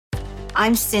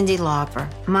I'm Cyndi Lauper.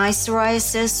 My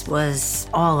psoriasis was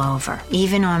all over,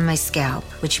 even on my scalp,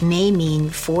 which may mean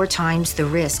 4 times the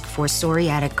risk for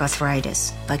psoriatic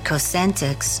arthritis. But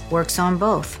Cosentyx works on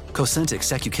both. Cosentyx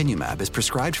secukinumab is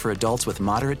prescribed for adults with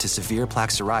moderate to severe plaque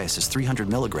psoriasis 300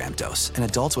 milligram dose and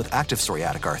adults with active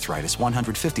psoriatic arthritis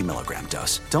 150 milligram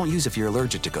dose. Don't use if you're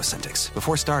allergic to Cosentyx.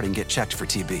 Before starting, get checked for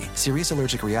TB, serious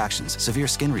allergic reactions, severe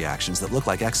skin reactions that look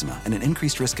like eczema, and an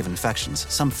increased risk of infections,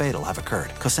 some fatal, have occurred.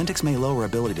 Cosentyx may lower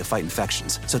ability to fight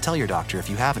infections, so tell your doctor if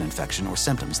you have an infection or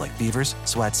symptoms like fevers,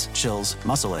 sweats, chills,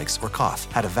 muscle aches, or cough,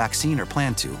 had a vaccine or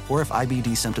plan to, or if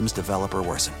IBD symptoms develop or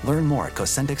worsen. Learn more at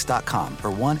Cosentyx.com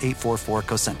or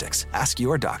 1-844-COSENTYX. Ask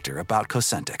your doctor about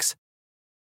Cosentyx.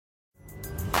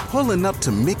 Pulling up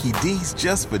to Mickey D's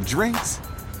just for drinks?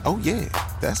 Oh yeah,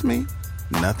 that's me.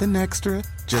 Nothing extra,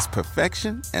 just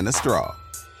perfection and a straw.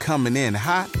 Coming in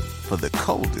hot for the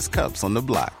coldest cups on the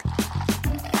block.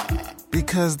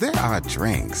 Because there are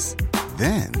drinks.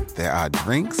 Then there are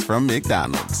drinks from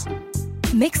McDonald's.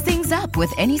 Mix things up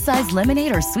with any size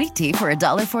lemonade or sweet tea for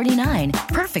 $1.49.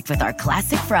 Perfect with our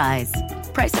classic fries.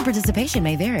 Price and participation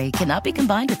may vary. Cannot be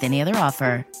combined with any other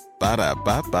offer.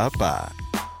 Ba-da-ba-ba-ba.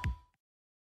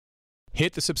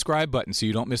 Hit the subscribe button so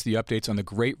you don't miss the updates on the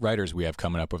great writers we have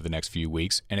coming up over the next few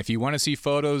weeks. And if you want to see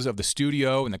photos of the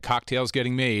studio and the cocktails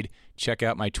getting made, check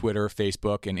out my Twitter,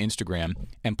 Facebook, and Instagram.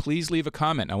 And please leave a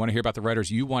comment. I want to hear about the writers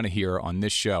you want to hear on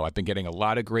this show. I've been getting a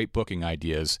lot of great booking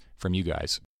ideas from you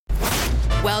guys.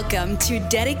 Welcome to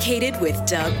Dedicated with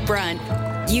Doug Brunt.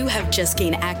 You have just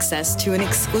gained access to an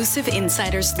exclusive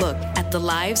insider's look at the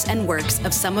lives and works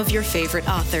of some of your favorite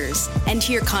authors, and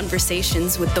hear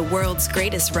conversations with the world's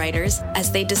greatest writers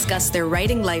as they discuss their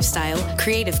writing lifestyle,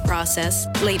 creative process,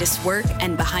 latest work,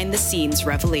 and behind-the-scenes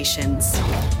revelations.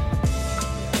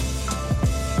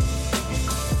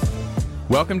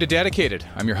 Welcome to Dedicated.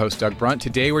 I'm your host, Doug Brunt.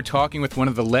 Today we're talking with one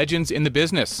of the legends in the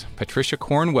business. Patricia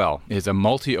Cornwell is a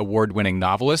multi-award-winning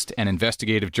novelist and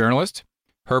investigative journalist.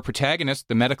 Her protagonist,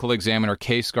 the medical examiner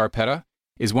Kay Scarpetta,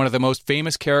 is one of the most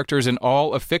famous characters in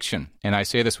all of fiction. And I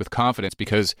say this with confidence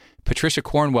because Patricia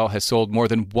Cornwell has sold more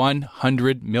than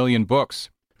 100 million books.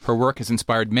 Her work has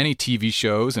inspired many TV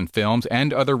shows and films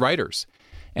and other writers.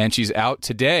 And she's out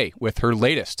today with her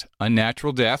latest,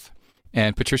 Unnatural Death.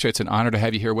 And Patricia, it's an honor to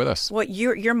have you here with us. Well,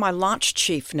 you're my launch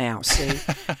chief now, see?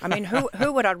 I mean,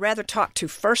 who would I rather talk to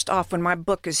first off when my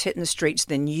book is hitting the streets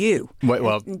than you?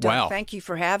 Well, Doug, wow. Thank you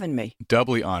for having me.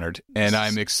 Doubly honored. And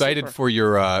I'm excited for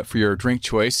your drink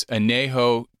choice,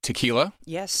 anejo tequila.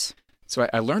 Yes. So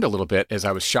I learned a little bit as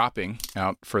I was shopping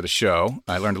out for the show.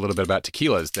 I learned a little bit about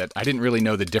tequilas that I didn't really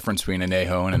know the difference between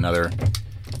anejo and another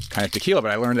kind of tequila,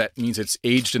 but I learned that means it's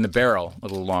aged in the barrel a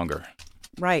little longer.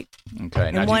 Right. Okay.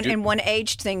 And one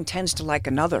aged thing tends to like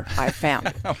another, I've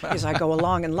found, as I go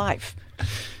along in life.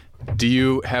 Do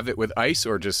you have it with ice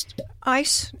or just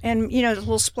ice and a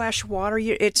little splash of water?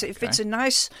 If it's a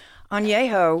nice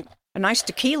añejo, a nice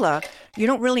tequila, you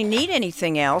don't really need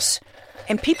anything else.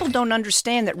 And people don't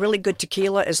understand that really good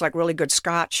tequila is like really good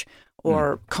scotch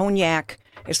or cognac.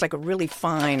 It's like a really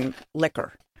fine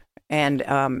liquor and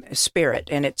spirit,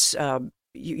 and it's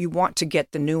you want to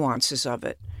get the nuances of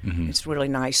it. Mm-hmm. It's really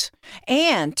nice.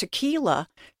 And tequila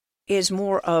is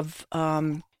more of,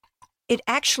 it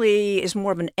actually is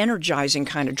more of an energizing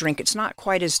kind of drink. It's not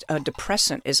quite as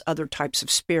depressant as other types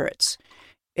of spirits.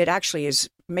 It actually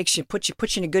puts you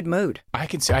in a good mood. I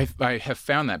can say I have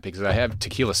found that because I have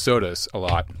tequila sodas a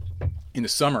lot in the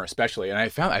summer, especially, and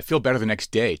I feel better the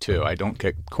next day too. I don't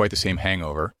get quite the same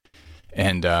hangover.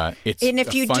 And it's and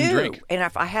if a you fun do, drink. And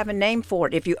if I have a name for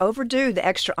it, if you overdo the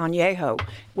extra añejo,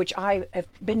 which I have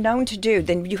been known to do,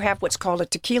 then you have what's called a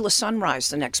tequila sunrise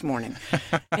the next morning.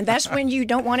 And that's when you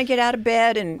don't want to get out of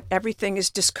bed and everything is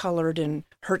discolored and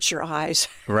hurts your eyes.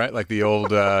 Right, like the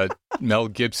old Mel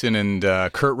Gibson and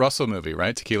Kurt Russell movie,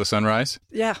 right? Tequila Sunrise?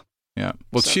 Yeah. Yeah.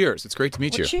 Well, cheers. It's great to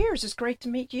meet you. Cheers. It's great to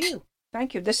meet you.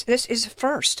 Thank you. This is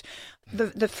first.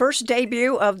 The first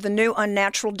debut of the new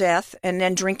Unnatural Death, and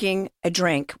then drinking a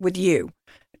drink with you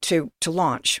to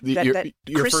launch. Your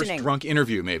christening. First drunk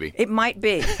interview, maybe. It might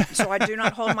be. So I do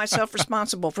not hold myself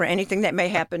responsible for anything that may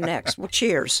happen next. Well,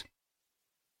 cheers.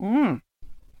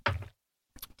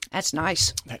 That's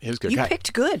nice. That is good. You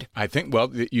picked good. I think,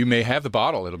 well, you may have the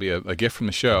bottle. It'll be a gift from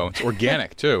the show. It's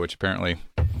organic, too, which apparently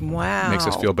makes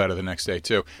us feel better the next day,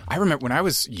 too. I remember when I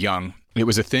was young, it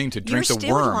was a thing to drink the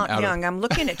worm out of... You're still young. I'm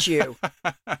looking at you.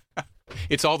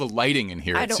 It's all the lighting in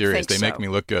here. It's serious. They make me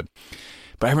look good.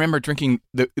 But I remember drinking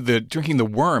the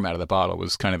worm out of the bottle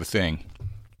was kind of a thing.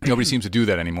 Nobody seems to do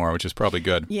that anymore, which is probably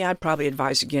good. Yeah, I'd probably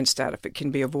advise against that if it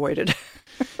can be avoided.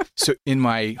 So in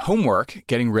my homework,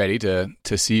 getting ready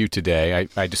to see you today,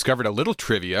 I discovered a little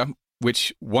trivia,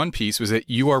 which one piece was that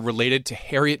you are related to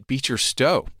Harriet Beecher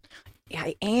Stowe. Yeah,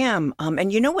 I am.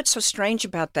 And you know what's so strange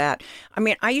about that? I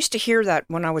mean, I used to hear that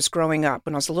when I was growing up.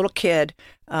 When I was a little kid,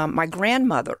 my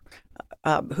grandmother,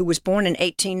 who was born in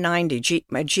 1890,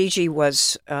 Gigi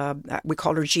was, we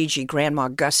called her Gigi, Grandma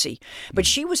Gussie. But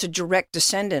she was a direct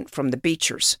descendant from the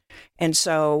Beechers. And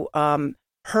so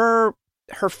her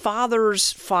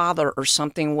father's father or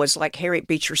something was like Harriet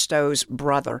Beecher Stowe's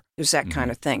brother. It was that kind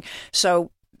of thing.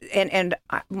 So, and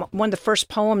one of the first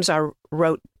poems I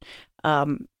wrote,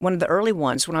 one of the early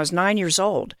ones, when I was 9 years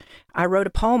old, I wrote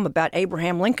a poem about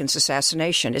Abraham Lincoln's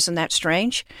assassination. Isn't that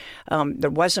strange? There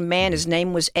was a man, his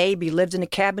name was Abe. He lived in a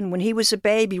cabin when he was a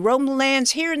babe. He roamed the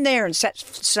lands here and there and set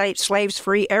slaves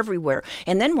free everywhere.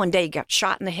 And then one day he got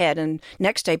shot in the head, and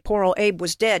next day poor old Abe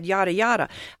was dead, yada, yada.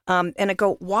 And I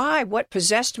go, why? What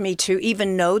possessed me to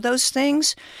even know those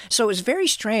things? So it was very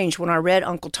strange when I read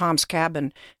Uncle Tom's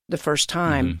Cabin the first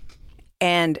time,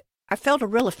 and I felt a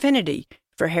real affinity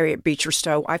for Harriet Beecher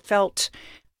Stowe. I felt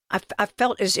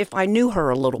as if I knew her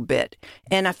a little bit.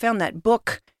 And I found that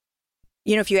book,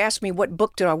 you know, if you ask me what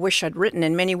book did I wish I'd written,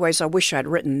 in many ways I wish I'd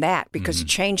written that, because it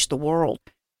changed the world.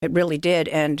 It really did.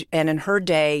 And in her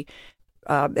day,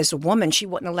 as a woman, she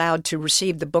wasn't allowed to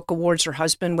receive the book awards. Her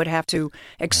husband would have to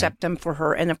accept them for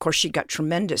her. And of course, she got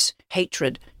tremendous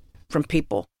hatred from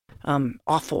people.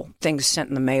 Awful things sent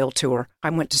in the mail to her. I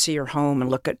went to see her home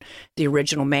and look at the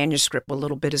original manuscript. A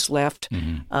little bit is left.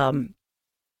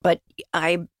 But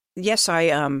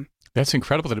That's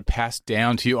incredible that it passed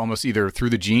down to you almost either through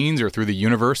the genes or through the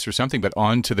universe or something, but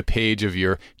onto the page of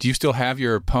your... Do you still have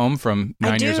your poem from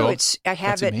 9 years old? I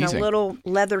have it in a little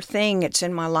leather thing. It's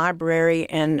in my library.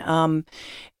 And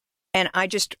I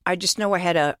just know I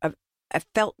had I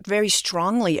felt very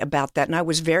strongly about that, and I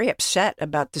was very upset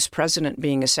about this president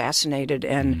being assassinated.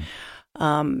 And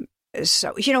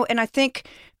so, you know, and I think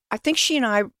she and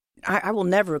I will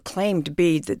never claim to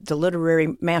be the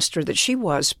literary master that she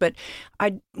was, but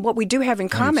what we do have in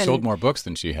common. You've sold more books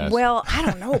than she has. Well, I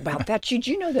don't know about that. Did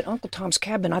you know that Uncle Tom's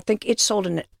Cabin? I think it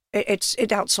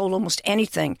outsold almost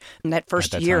anything in that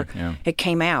first year it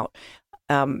came out.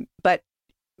 But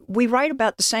we write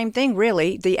about the same thing,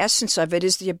 really. The essence of it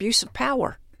is the abuse of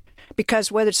power. Because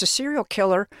whether it's a serial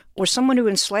killer or someone who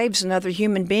enslaves another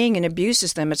human being and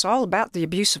abuses them, it's all about the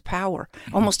abuse of power.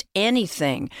 Almost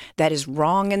anything that is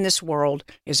wrong in this world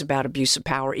is about abuse of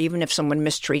power, even if someone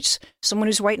mistreats someone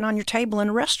who's waiting on your table in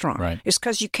a restaurant. Right. It's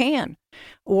because you can.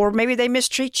 Or maybe they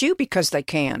mistreat you because they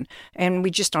can. And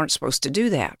we just aren't supposed to do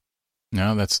that.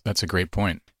 No, that's a great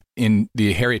point. In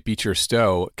the Harriet Beecher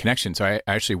Stowe connection, so I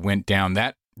actually went down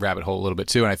that rabbit hole a little bit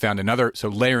too, and I found another, so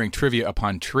layering trivia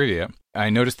upon trivia, I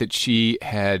noticed that she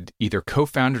had either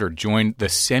co-founded or joined the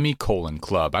Semicolon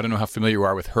Club. I don't know how familiar you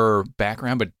are with her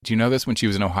background, but do you know this? When she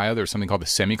was in Ohio, there was something called the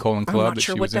Semicolon Club. I'm not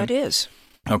sure what that is.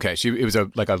 Okay, it was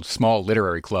like a small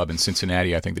literary club in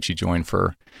Cincinnati, I think, that she joined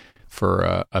for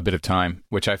a bit of time,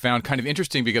 which I found kind of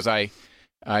interesting because I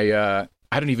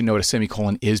don't even know what a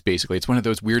semicolon is, basically. It's one of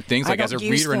those weird things, like as a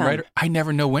reader and writer, I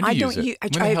never know when to use it. I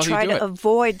try to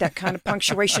avoid that kind of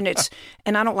punctuation.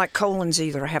 And I don't like colons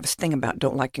either. I have a thing about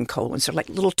don't liking colons. They're like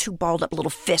little two balled up little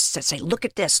fists that say, look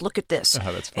at this, look at this.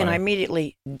 Oh, that's funny. And I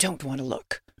immediately don't want to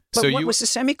look. But what was the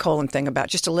semicolon thing about?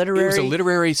 Just a literary... It was a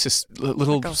literary,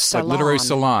 literary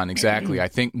salon, exactly. I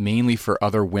think mainly for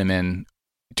other women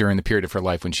during the period of her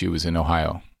life when she was in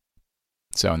Ohio.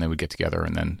 So, and they would get together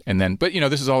and then, but you know,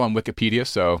 this is all on Wikipedia,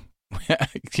 so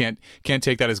can't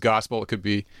take that as gospel. It could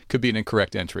be an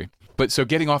incorrect entry. But so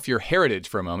getting off your heritage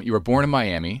for a moment, you were born in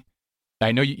Miami.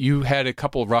 I know you had a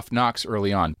couple rough knocks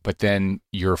early on, but then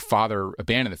your father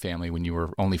abandoned the family when you were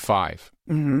only 5.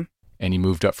 Mm-hmm. And you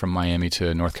moved up from Miami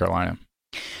to North Carolina.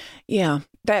 Yeah,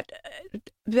 that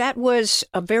was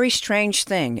a very strange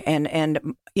thing.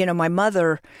 And you know, my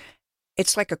mother...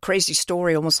 It's like a crazy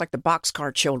story, almost like the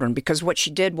Boxcar Children, because what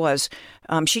she did was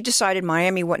she decided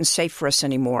Miami wasn't safe for us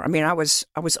anymore. I mean, I was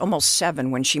almost 7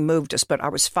 when she moved us, but I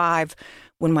was 5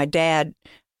 when my dad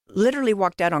literally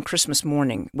walked out on Christmas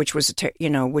morning, which was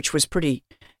pretty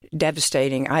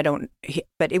devastating.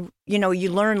 But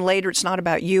you learn later it's not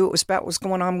about you. It was about what's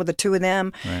going on with the two of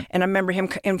them. Right. And I remember him,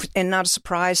 and not a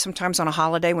surprise, sometimes on a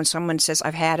holiday when someone says,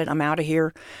 "I've had it, I'm out of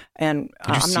here." And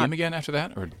did you see him again after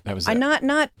that, or that was? A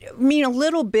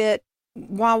little bit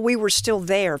while we were still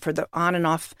there for the on and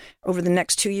off over the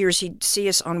next 2 years. He'd see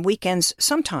us on weekends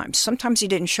sometimes. Sometimes he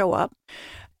didn't show up,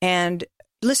 and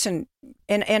listen,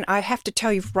 and I have to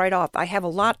tell you right off, I have a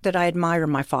lot that I admire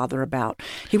my father about.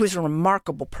 He was a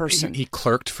remarkable person. He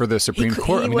clerked for the Supreme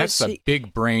Court. That's a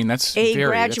big brain. He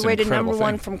graduated number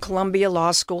one from Columbia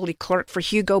Law School. He clerked for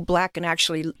Hugo Black, and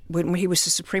actually, when he was the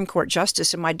Supreme Court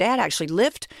Justice, and my dad actually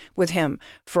lived with him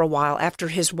for a while after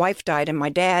his wife died, and my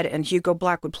dad and Hugo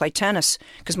Black would play tennis,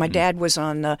 because my dad was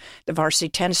on the varsity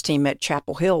tennis team at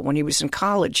Chapel Hill when he was in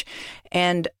college.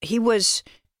 And he was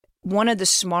one of the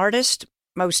smartest,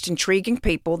 most intriguing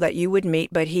people that you would meet,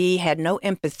 but he had no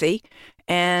empathy,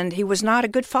 and he was not a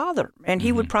good father. And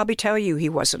he would probably tell you he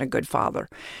wasn't a good father.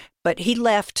 But he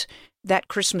left that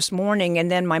Christmas morning, and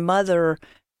then my mother,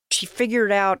 she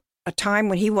figured out a time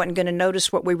when he wasn't going to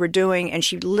notice what we were doing, and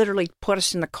she literally put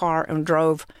us in the car and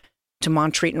drove to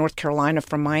Montreat, North Carolina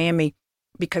from Miami,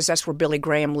 because that's where Billy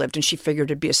Graham lived, and she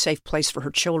figured it'd be a safe place for her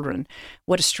children.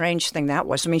 What a strange thing that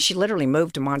was. I mean, she literally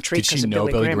moved to Montreat because of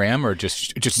Billy Graham. Did she know Billy Graham, or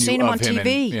just knew seen him of on him?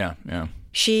 TV. Yeah.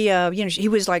 She, he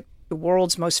was like the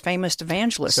world's most famous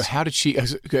evangelist. So how did she?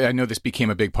 I know this became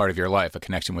a big part of your life, a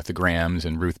connection with the Grahams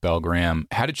and Ruth Bell Graham.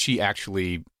 How did she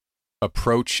actually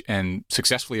approach and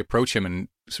successfully approach him and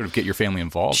sort of get your family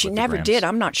involved? She with the never Grahams? did.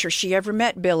 I'm not sure she ever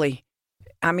met Billy.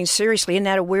 I mean, seriously, isn't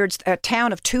that a weird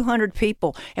town of 200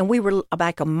 people? And we were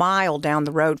like a mile down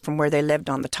the road from where they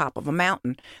lived on the top of a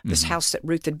mountain, this house that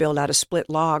Ruth had built out of split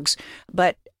logs.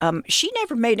 But she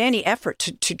never made any effort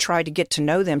to try to get to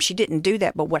know them. She didn't do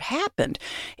that. But what happened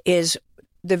is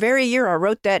the very year I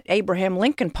wrote that Abraham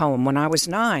Lincoln poem when I was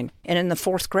 9, and in the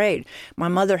 4th grade, my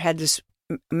mother had this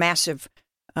massive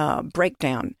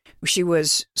breakdown. She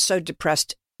was so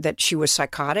depressed that she was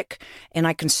psychotic. And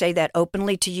I can say that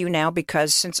openly to you now,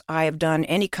 because since I have done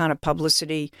any kind of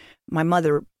publicity, my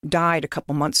mother died a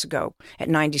couple months ago at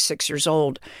 96 years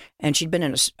old. And she'd been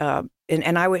in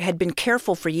and I had been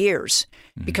careful for years,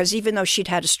 because even though she'd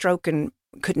had a stroke and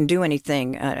couldn't do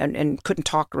anything and couldn't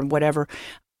talk or whatever,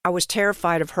 I was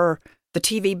terrified of her, the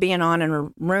TV being on in her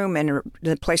room and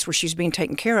the place where she's being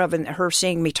taken care of, and her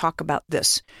seeing me talk about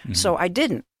this. So I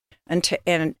didn't.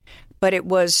 But it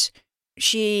was...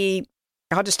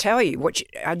 I'll just tell you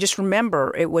I just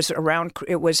remember it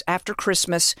was after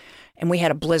Christmas, and we had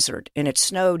a blizzard, and it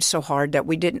snowed so hard that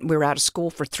we were out of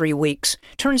school for 3 weeks.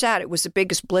 Turns out it was the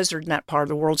biggest blizzard in that part of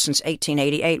the world since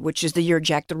 1888, which is the year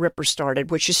Jack the Ripper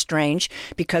started, which is strange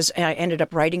because I ended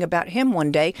up writing about him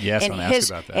one day. Yes, and I want to ask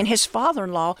about that. And his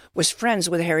father-in-law was friends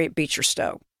with Harriet Beecher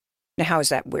Stowe. Now, how is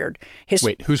that weird?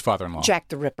 Wait, whose father-in-law? Jack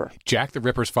the Ripper. Jack the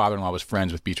Ripper's father-in-law was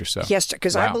friends with Beecher Stowe. Yes,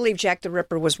 because I believe Jack the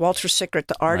Ripper was Walter Sickert,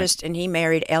 the artist, and he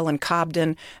married Ellen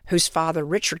Cobden, whose father,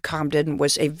 Richard Cobden,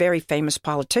 was a very famous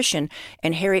politician.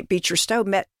 And Harriet Beecher Stowe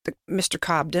met Mr.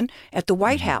 Cobden at the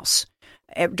White House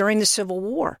during the Civil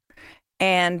War.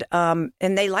 And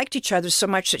they liked each other so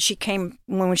much that she came,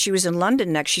 when she was in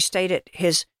London next, she stayed at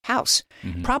his house.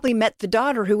 Probably met the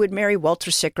daughter who would marry Walter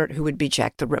Sickert, who would be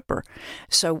Jack the Ripper.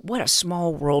 So what a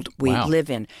small world we live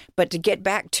in. But to get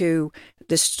back to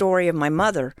the story of my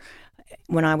mother,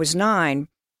 when I was 9,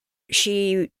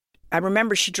 I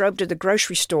remember she drove to the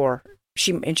grocery store.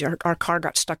 Our car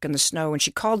got stuck in the snow, and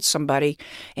she called somebody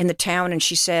in the town, and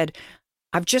she said,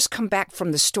 I've just come back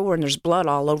from the store and there's blood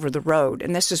all over the road.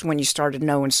 And this is when you started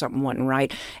knowing something wasn't right.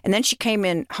 And then she came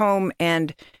in home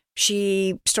and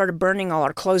she started burning all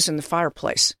our clothes in the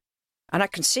fireplace. And I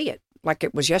can see it like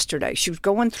it was yesterday. She was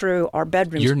going through our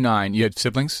bedrooms. You're 9. You had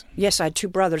siblings? Yes, I had 2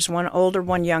 brothers, one older,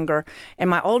 one younger. And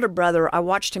my older brother, I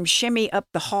watched him shimmy up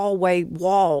the hallway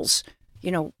walls,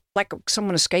 like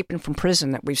someone escaping from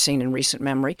prison that we've seen in recent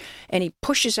memory. And he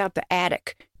pushes out the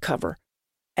attic cover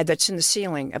that's in the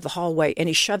ceiling of the hallway, and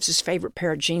he shoves his favorite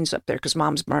pair of jeans up there because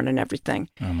Mom's burning everything.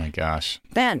 Oh, my gosh.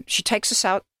 Then she takes us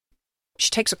out. She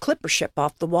takes a clipper ship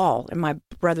off the wall in my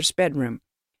brother's bedroom,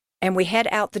 and we head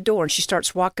out the door, and she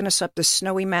starts walking us up this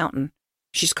snowy mountain.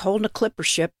 She's holding a clipper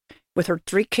ship with her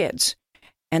 3 kids,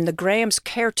 and the Graham's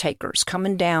caretaker's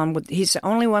coming down. He's the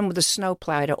only one with a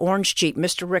snowplow, an orange Jeep,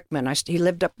 Mr. Rickman. He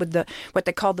lived up with what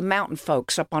they call the mountain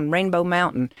folks up on Rainbow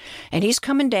Mountain. And he's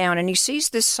coming down, and he sees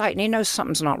this sight, and he knows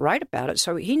something's not right about it.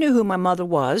 So he knew who my mother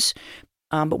was,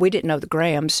 but we didn't know the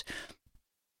Grahams.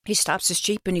 He stops his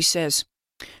Jeep, and he says,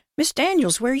 Miss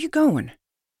Daniels, where are you going?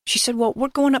 She said, well, we're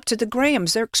going up to the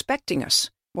Grahams. They're expecting us.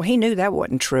 Well, he knew that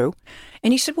wasn't true.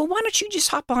 And he said, well, why don't you just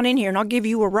hop on in here, and I'll give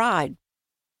you a ride.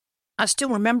 I still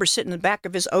remember sitting in the back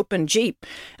of his open Jeep.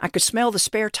 I could smell the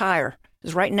spare tire. It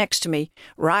was right next to me,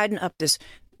 riding up this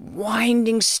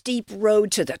winding, steep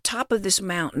road to the top of this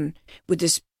mountain with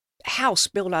this house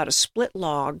built out of split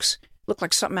logs. Looked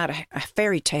like something out of a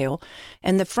fairy tale.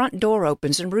 And the front door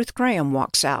opens, and Ruth Graham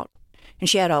walks out. And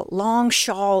she had a long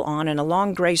shawl on and a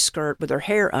long gray skirt with her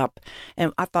hair up.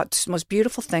 And I thought this was the most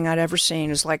beautiful thing I'd ever seen.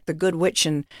 It was like the Good Witch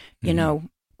in,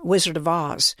 Wizard of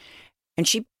Oz. And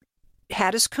she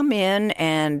had us come in,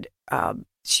 and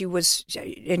she was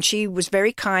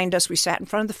very kind to us. We sat in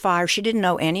front of the fire. She didn't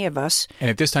know any of us. And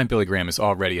at this time, Billy Graham is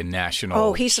already a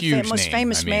national, he's the most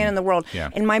famous man in the world. Yeah.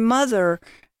 And my mother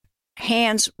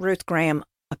hands Ruth Graham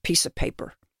a piece of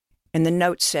paper. And the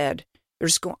note said,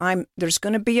 There's going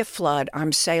to be a flood.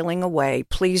 I'm sailing away.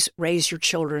 Please raise your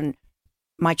children,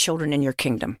 my children, in your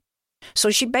kingdom.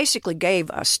 So she basically gave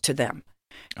us to them.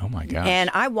 Oh, my gosh. And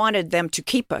I wanted them to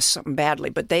keep us something badly,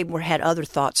 but they had other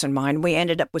thoughts in mind. We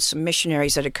ended up with some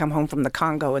missionaries that had come home from the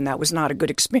Congo, and that was not a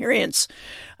good experience.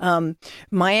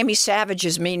 Miami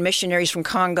Savages mean missionaries from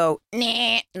Congo.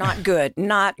 Nah, not good.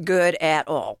 Not good at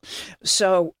all.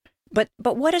 So... But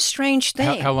what a strange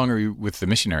thing. How long are you with the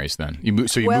missionaries then? You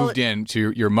moved in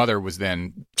to your mother was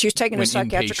then... She was taken to a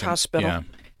psychiatric hospital. Yeah.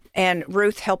 And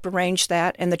Ruth helped arrange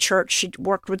that. And the church, she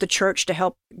worked with the church to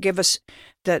help give us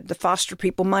the foster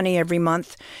people money every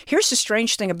month. Here's the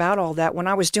strange thing about all that. When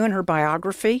I was doing her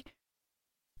biography,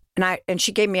 and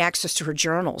she gave me access to her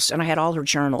journals, and I had all her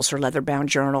journals, her leather-bound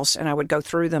journals, and I would go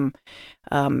through them.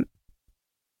 And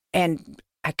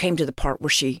I came to the part where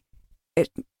she...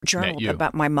 journaled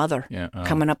about my mother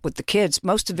coming up with the kids.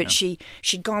 Most of it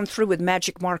she'd gone through with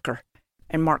magic marker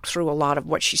and marked through a lot of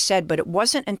what she said. But it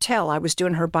wasn't until I was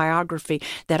doing her biography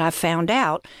that I found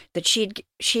out that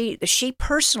she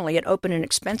personally had opened an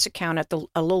expense account at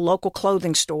a little local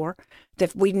clothing store. That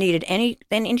if we needed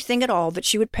anything at all, that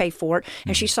she would pay for it.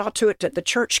 And she saw to it that the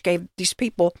church gave these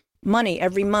people money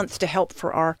every month to help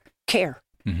for our care.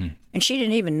 Mm-hmm. And she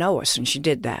didn't even know us, and she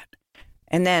did that.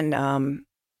 And then...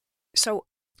 So,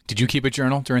 did you keep a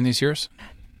journal during these years?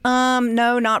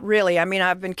 No, not really. I mean,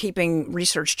 I've been keeping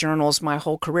research journals my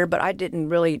whole career, but I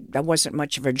wasn't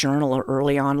much of a journaler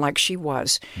early on like she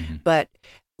was. Mm-hmm. But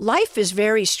life is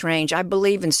very strange. I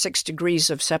believe in 6 degrees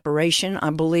of separation. I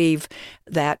believe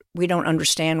that we don't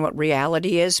understand what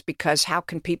reality is, because how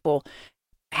can people,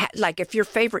 like if your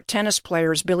favorite tennis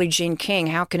player is Billie Jean King,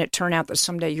 how can it turn out that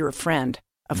someday you're a friend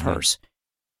of mm-hmm. hers?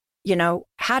 You know,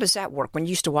 how does that work when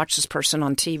you used to watch this person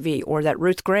on TV? Or that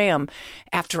Ruth Graham,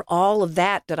 after all of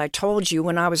that I told you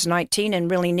when I was 19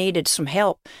 and really needed some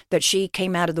help, that she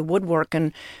came out of the woodwork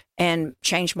and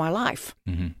changed my life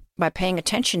mm-hmm. by paying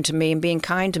attention to me and being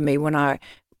kind to me when I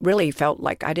really felt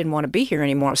like I didn't want to be here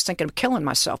anymore. I was thinking of killing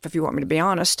myself, if you want me to be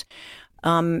honest.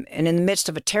 And in the midst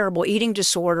of a terrible eating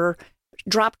disorder,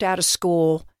 dropped out of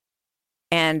school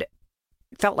and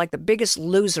felt like the biggest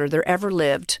loser there ever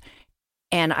lived.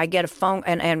 And I get a phone,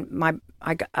 and my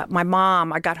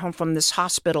mom, I got home from this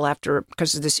hospital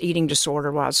because of this eating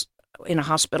disorder while I was in a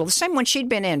hospital, the same one she'd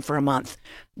been in for a month,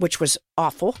 which was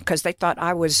awful because you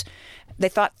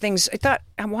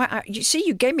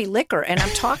gave me liquor and I'm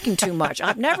talking too much.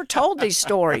 I've never told these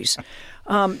stories,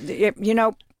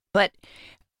 and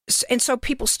so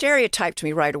people stereotyped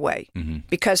me right away mm-hmm.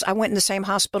 because I went in the same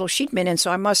hospital she'd been in, so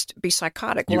I must be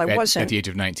psychotic. Well, I wasn't. At the age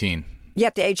of 19. Yeah,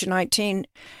 at the age of 19.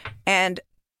 And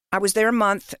I was there a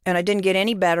month and I didn't get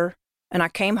any better. And I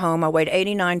came home. I weighed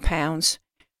 89 pounds,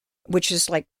 which is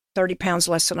like 30 pounds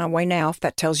less than I weigh now, if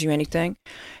that tells you anything,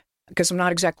 because I'm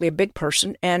not exactly a big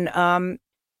person. And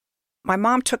my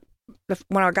mom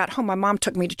when I got home, my mom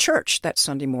took me to church that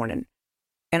Sunday morning.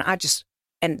 And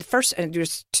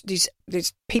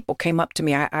these people came up to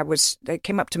me. They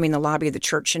came up to me in the lobby of the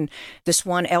church, and this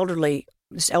elderly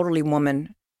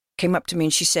woman came up to me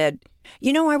and she said,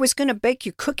 I was going to bake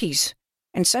you cookies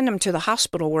and send them to the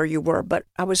hospital where you were, but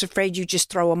I was afraid you'd just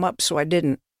throw them up, so I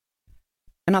didn't.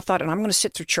 And I thought, and I'm going to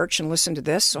sit through church and listen to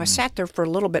this. So I sat there for a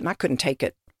little bit and I couldn't take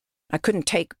it. I couldn't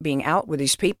take being out with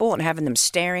these people and having them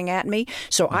staring at me.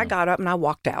 So I got up and I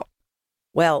walked out.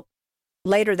 Well,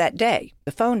 later that day,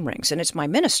 the phone rings and it's my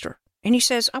minister. And he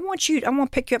says, I want to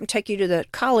pick you up and take you to the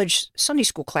college Sunday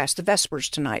school class, the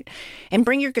Vespers tonight, and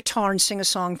bring your guitar and sing a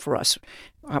song for us.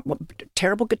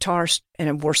 Terrible guitarist and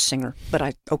a worse singer,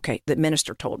 but the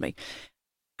minister told me.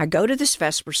 I go to this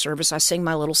Vesper service, I sing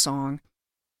my little song.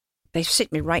 They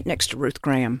sit me right next to Ruth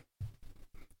Graham.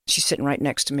 She's sitting right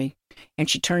next to me, and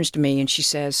she turns to me and she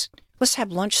says, let's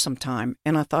have lunch sometime.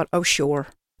 And I thought, oh, sure.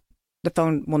 The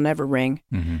phone will never ring.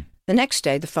 Mm-hmm. The next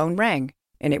day, the phone rang,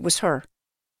 and it was her.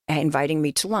 Inviting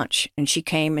me to lunch. And she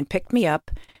came and picked me up,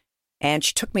 and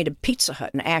she took me to Pizza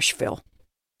Hut in Asheville.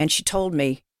 And she told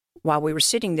me while we were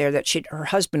sitting there that her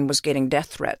husband was getting death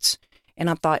threats. And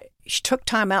I thought, she took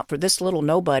time out for this little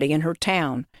nobody in her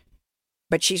town.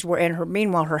 But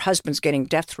meanwhile, her husband's getting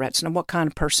death threats. And what kind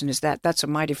of person is that? That's a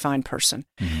mighty fine person.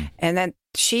 Mm-hmm. And then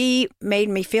she made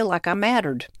me feel like I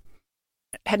mattered.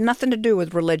 had nothing to do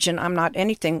with religion. I'm not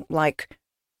anything like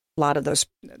a lot of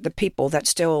the people that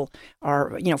still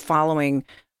are, following.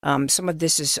 Some of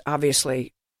this is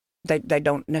obviously, they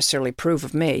don't necessarily approve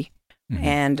of me. Mm-hmm.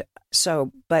 And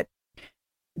so, but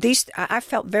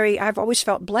I've always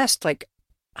felt blessed. Like,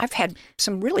 I've had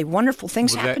some really wonderful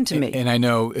things happen to me. And I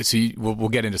know, we'll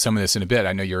get into some of this in a bit.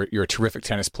 I know you're a terrific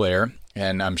tennis player,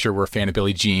 and I'm sure we're a fan of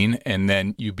Billie Jean, and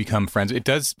then you become friends. It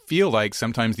does feel like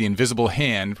sometimes the invisible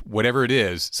hand, whatever it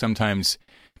is, sometimes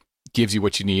gives you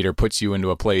what you need or puts you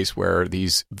into a place where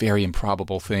these very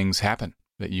improbable things happen.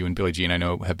 That you and Billie Jean, I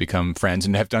know, have become friends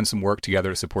and have done some work together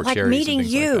to support charities. Like meeting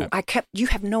you, you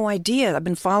have no idea. I've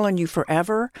been following you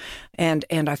forever, and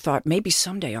I thought maybe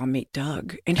someday I'll meet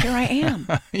Doug, and here I am.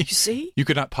 You see, you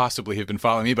could not possibly have been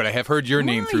following me, but I have heard your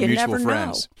name through mutual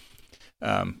friends.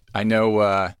 I know.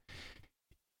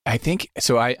 I think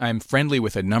so. I'm friendly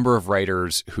with a number of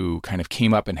writers who kind of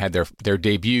came up and had their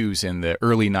debuts in the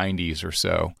early '90s or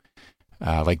so.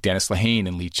 Like Dennis Lehane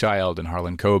and Lee Child and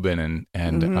Harlan Coben and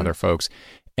Mm-hmm. other folks.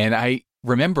 And I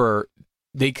remember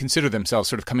they consider themselves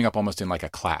sort of coming up almost in like a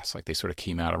class, like they sort of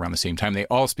came out around the same time. They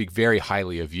all speak very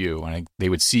highly of you, and they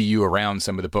would see you around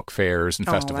some of the book fairs and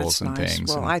festivals and nice.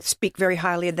 things. Well, I speak very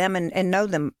highly of them and know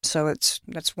them, so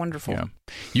that's wonderful. Yeah.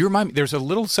 You remind me, there's a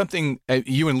little something,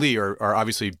 you and Lee are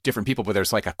obviously different people, but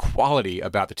there's like a quality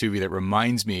about the two of you that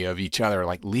reminds me of each other.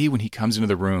 Like Lee, when he comes into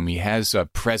the room, he has a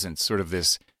presence, sort of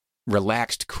this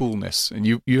relaxed coolness, and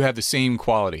you have the same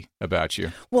quality about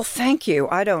you. Well, thank you.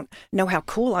 I don't know how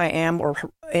cool I am,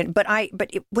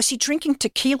 was he drinking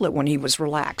tequila when he was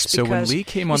relaxed? So when Lee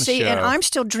came on the show, and I'm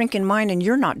still drinking mine, and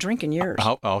you're not drinking yours.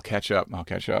 I'll catch up.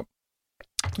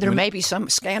 There may be some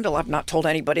scandal I've not told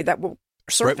anybody that will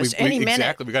surface any minute.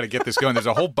 Exactly. We got to get this going. There's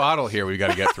a whole bottle here we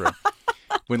got to get through.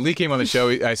 When Lee came on the show,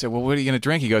 I said, "Well, what are you going to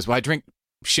drink?" He goes, "Well, I drink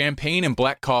champagne and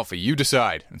black coffee. You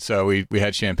decide." And so we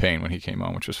had champagne when he came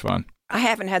on, which was fun. I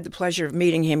haven't had the pleasure of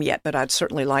meeting him yet, but I'd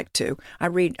certainly like to. I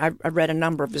read a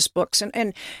number of his books,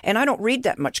 and I don't read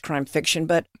that much crime fiction,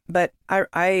 but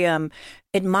I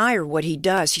admire what he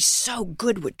does. He's so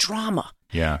good with drama.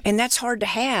 Yeah. And that's hard to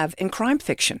have in crime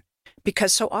fiction,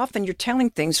 because so often you're telling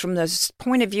things from the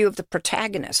point of view of the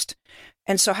protagonist.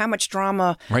 And so how much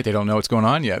drama... Right, they don't know what's going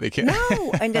on yet. They can't.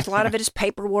 No, and a lot of it is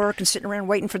paperwork and sitting around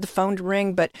waiting for the phone to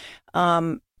ring. But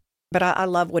I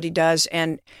love what he does,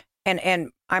 and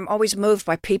I'm always moved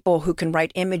by people who can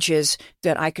write images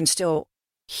that I can still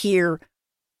hear,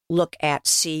 look at,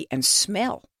 see, and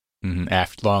smell.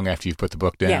 Mm-hmm. Long after you've put the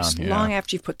book down. Yes, long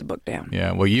after you've put the book down.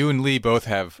 Yeah, well, you and Lee both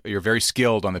you're very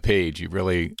skilled on the page. You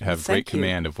really have great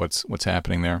command of what's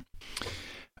happening there.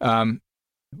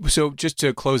 So just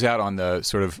to close out on the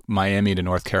sort of Miami to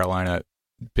North Carolina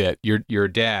bit, your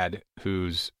dad,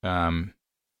 whose name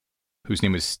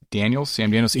was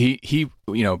Sam Daniels, he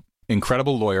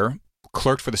incredible lawyer,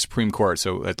 clerked for the Supreme Court.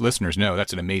 So listeners know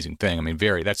that's an amazing thing. I mean,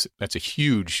 that's a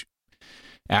huge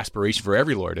aspiration for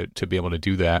every lawyer to be able to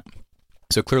do that.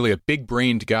 So clearly a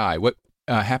big-brained guy. What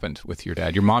happened with your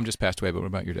dad? Your mom just passed away, but what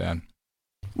about your dad?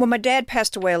 Well, my dad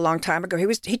passed away a long time ago.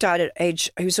 He died at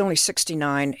he was only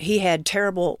 69. He had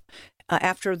terrible,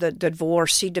 after the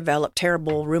divorce, he developed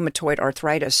terrible rheumatoid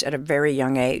arthritis at a very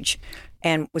young age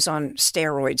and was on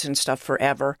steroids and stuff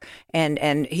forever.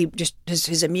 And he just,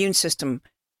 his immune system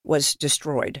was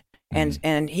destroyed.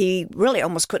 And he really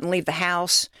almost couldn't leave the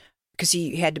house because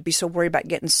he had to be so worried about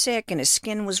getting sick, and his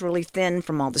skin was really thin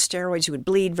from all the steroids. He would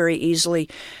bleed very easily.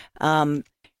 I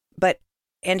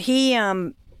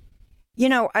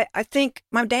think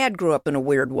my dad grew up in a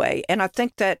weird way, and I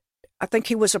think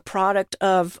he was a product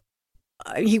of,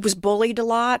 he was bullied a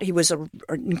lot. He was an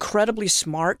incredibly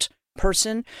smart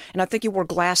person, and I think he wore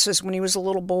glasses when he was a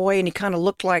little boy, and he kind of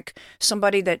looked like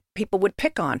somebody that people would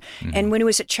pick on. Mm-hmm. And when he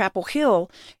was at Chapel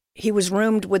Hill, he was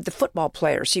roomed with the football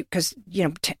players because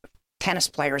tennis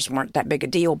players weren't that big a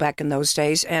deal back in those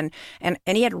days, and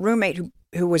he had a roommate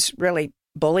who was really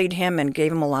bullied him and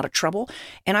gave him a lot of trouble.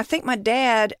 And I think my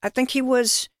dad, he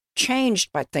was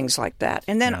changed by things like that.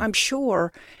 And then I'm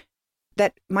sure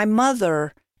that my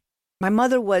mother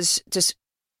was this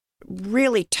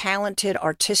really talented,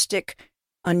 artistic,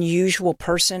 unusual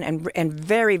person and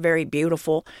very, very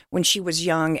beautiful when she was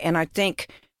young. And I think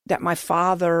that my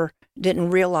father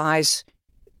didn't realize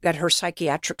that her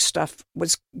psychiatric stuff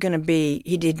was going to be,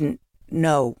 he didn't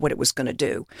know what it was going to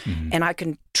do. Mm-hmm. And I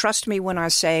can trust me when I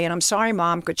say, and I'm sorry,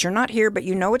 Mom, because you're not here, but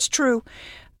you know it's true.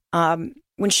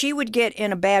 When she would get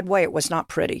in a bad way, it was not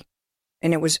pretty.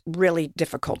 And it was really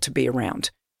difficult to be around.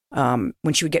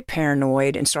 When she would get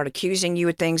paranoid and start accusing you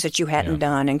of things that you hadn't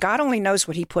done. And God only knows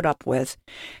what he put up with.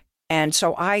 And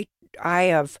so I'm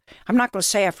not going to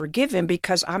say I forgive him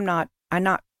because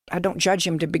I don't judge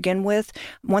him to begin with.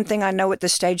 One thing I know at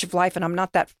this stage of life, and I'm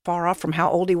not that far off from how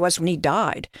old he was when he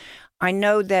died, I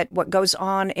know that what goes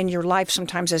on in your life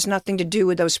sometimes has nothing to do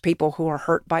with those people who are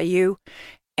hurt by you.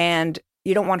 And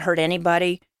you don't want to hurt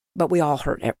anybody, but we all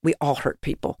hurt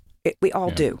people. We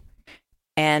all do.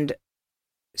 And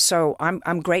so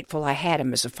I'm grateful I had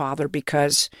him as a father,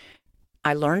 because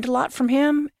I learned a lot from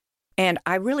him. And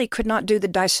I really could not do the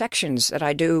dissections that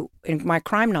I do in my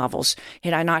crime novels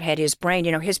had I not had his brain.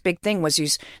 His big thing was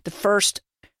he's the first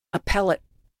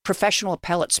professional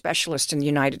appellate specialist in the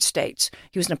United States.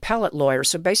 He was an appellate lawyer.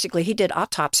 So basically he did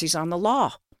autopsies on the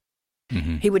law.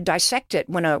 Mm-hmm. He would dissect it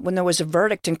when there was a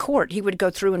verdict in court. He would go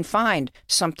through and find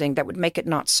something that would make it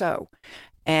not so.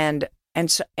 And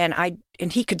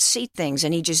he could see things,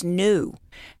 and he just knew.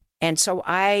 And so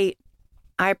I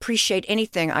appreciate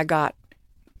anything I got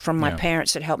from my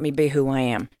parents that helped me be who I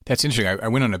am. That's interesting. I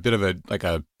went on a bit of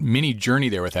a mini journey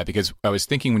there with that, because I was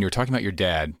thinking when you were talking about your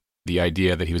dad, the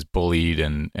idea that he was bullied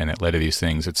and it led to these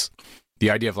things. It's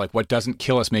the idea of what doesn't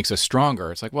kill us makes us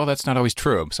stronger. It's well, that's not always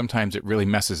true. Sometimes it really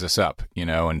messes us up,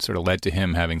 and sort of led to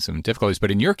him having some difficulties. But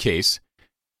in your case,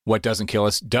 what doesn't kill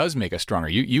us does make us stronger.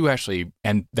 You actually,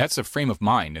 and that's a frame of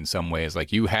mind in some ways.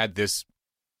 You had this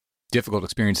difficult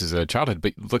experience as a childhood,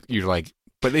 but look, you're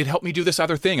but it helped me do this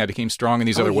other thing. I became strong in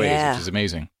these other ways, which is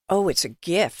amazing. Oh, it's a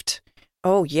gift.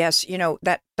 Oh, yes.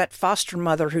 That foster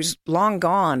mother who's long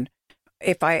gone,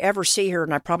 if I ever see her,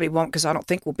 and I probably won't because I don't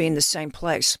think we'll be in the same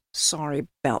place. Sorry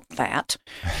about that.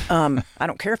 I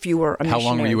don't care if you were a missionary. How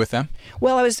long were you with them?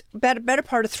 Well, I was better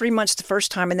part of 3 months the first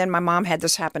time, and then my mom had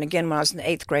this happen again when I was in the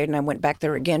 8th grade, and I went back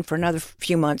there again for another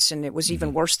few months, and it was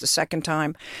even worse the second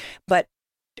time. But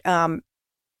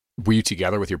were you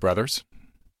together with your brothers?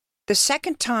 The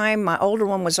second time, my older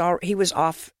one he was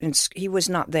off, and he was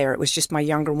not there. It was just my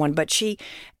younger one. But she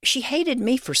hated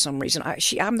me for some reason.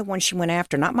 I'm the one she went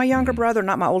after, not my younger brother,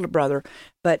 not my older brother.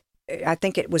 But I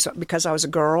think it was because I was a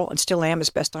girl, and still am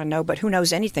as best I know. But who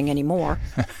knows anything anymore?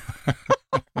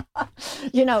 But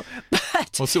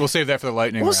we'll save that for the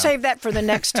lightning round. We'll save that for the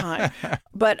next time.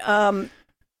 But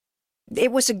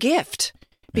it was a gift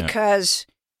because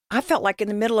I felt like in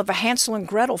the middle of a Hansel and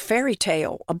Gretel fairy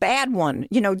tale, a bad one,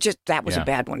 that was a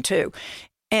bad one too.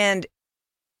 And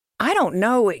I don't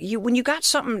know, when you got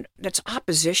something that's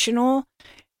oppositional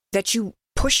that you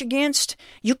push against,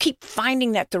 you keep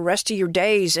finding that the rest of your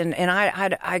days. And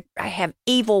I have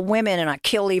evil women, and I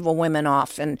kill evil women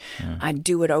off, and I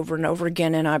do it over and over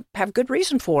again, and I have good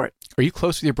reason for it. Are you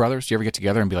close with your brothers? Do you ever get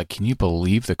together and be like, can you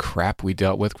believe the crap we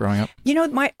dealt with growing up?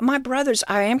 My brothers,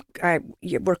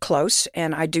 we're close,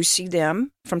 and I do see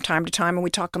them from time to time, and we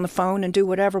talk on the phone and do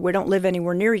whatever. We don't live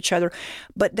anywhere near each other,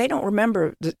 but they don't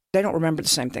remember the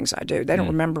same things I do. They don't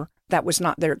remember. That was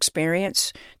not their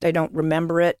experience. They don't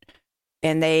remember it.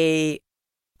 And I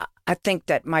think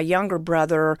that my younger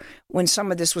brother, when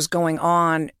some of this was going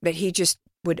on, that he just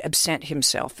would absent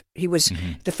himself. He was,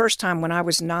 the first time when I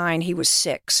was 9, he was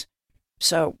 6.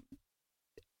 So,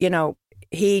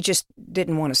 he just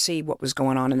didn't want to see what was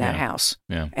going on in that house.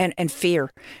 Yeah. And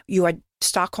fear. You had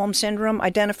Stockholm Syndrome,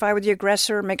 identify with the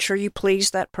aggressor, make sure you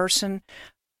please that person.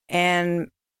 And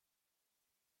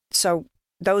so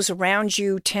those around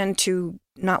you tend to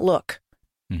not look.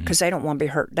 Because they don't want to be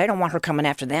hurt. They don't want her coming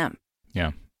after them.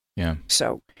 Yeah, yeah.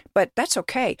 So, but that's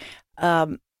okay.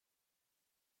 It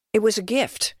was a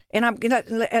gift, and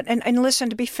and listen.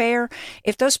 To be fair,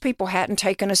 if those people hadn't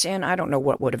taken us in, I don't know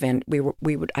what would have ended.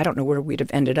 I don't know where we'd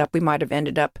have ended up. We might have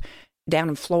ended up down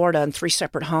in Florida in 3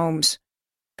 separate homes,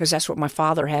 because that's what my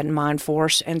father had in mind for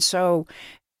us. And so,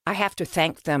 I have to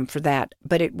thank them for that.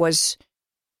 But it was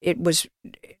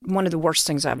one of the worst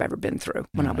things I've ever been through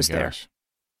when I was there.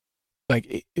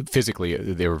 Physically,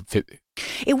 they were.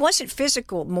 It wasn't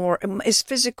physical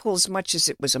as much as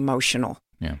it was emotional.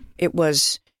 Yeah, it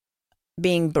was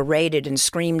being berated and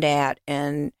screamed at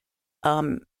and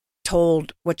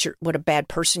told what a bad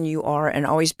person you are, and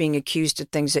always being accused of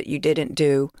things that you didn't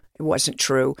do. It wasn't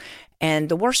true. And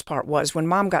the worst part was when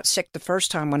Mom got sick the first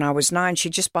time when I was 9. She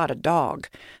just bought a dog.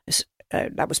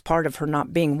 That was part of her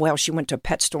not being well. She went to a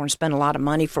pet store and spent a lot of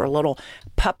money for a little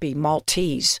puppy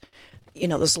Maltese.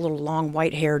 Those little long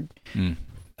white-haired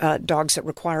dogs that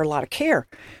require a lot of care.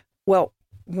 Well,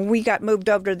 when we got moved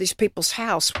over to these people's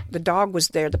house, the dog was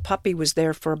there, the puppy was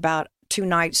there for about 2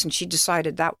 nights, and she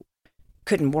decided that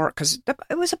couldn't work because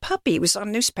it was a puppy. It was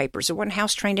on newspapers. It wasn't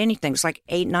house-trained anything. It was like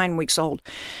 8, 9 weeks old.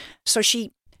 So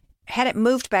she had it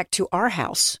moved back to our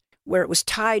house, where it was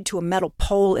tied to a metal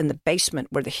pole in the basement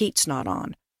where the heat's not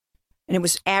on. and it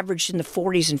was averaged in the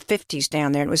 40s and 50s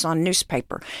down there, and it was on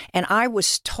newspaper. And I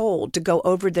was told to go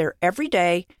over there every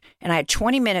day, and I had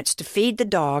 20 minutes to feed the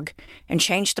dog and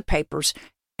change the papers,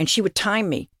 and she would time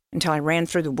me until I ran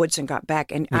through the woods and got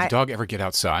back. And Did the dog ever get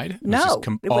outside? No.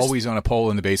 It was always on a pole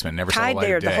in the basement, never saw the tied light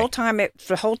there of day.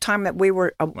 the whole time that we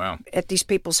were Wow. at these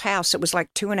people's house. It was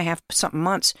like 2.5 something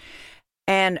months.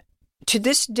 And to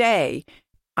this day,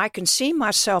 I can see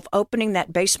myself opening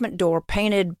that basement door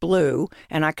painted blue,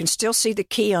 and I can still see the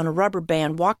key on a rubber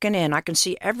band walking in. I can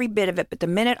see every bit of it. But the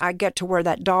minute I get to where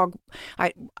that dog,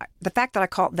 the fact that I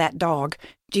call it that dog,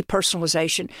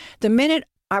 depersonalization, the minute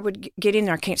I would get in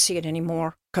there, I can't see it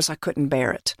anymore because I couldn't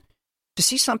bear it. To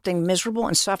see something miserable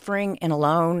and suffering and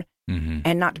alone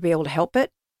and not to be able to help it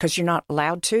because you're not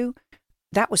allowed to,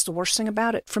 that was the worst thing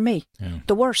about it for me. Yeah.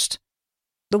 The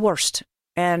worst.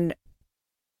 And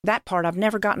that part I've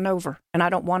never gotten over, and I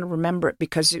don't want to remember it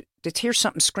because to hear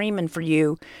something screaming for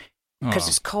you because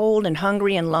it's cold and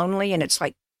hungry and lonely, and it's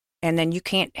like, and then you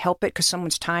can't help it because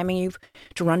someone's timing you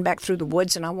to run back through the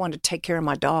woods, and I want to take care of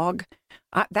my dog.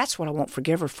 That's what I won't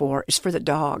forgive her for, is for the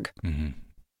dog. Mm-hmm.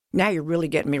 Now you're really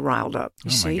getting me riled up.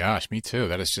 You see? My gosh, me too.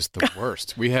 That is just the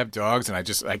worst. We have dogs, and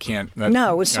I can't.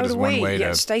 No, and so do we.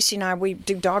 Yeah, Stacy and I, we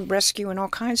do dog rescue and all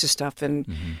kinds of stuff, and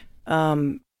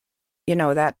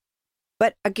that.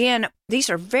 But again,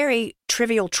 these are very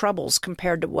trivial troubles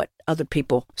compared to what other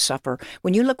people suffer.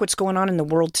 When you look what's going on in the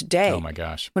world today. Oh my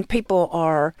gosh! When people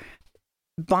are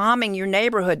bombing your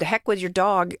neighborhood, the heck with your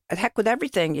dog, the heck with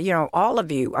everything, all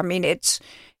of you. I mean,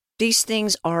 these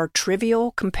things are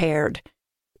trivial compared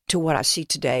to what I see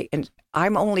today. And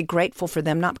I'm only grateful for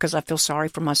them, not because I feel sorry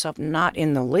for myself, not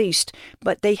in the least,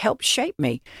 but they help shape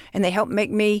me and they help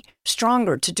make me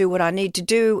stronger to do what I need to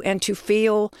do and to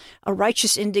feel a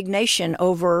righteous indignation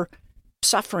over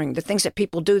suffering, the things that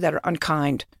people do that are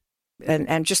unkind.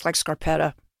 And just like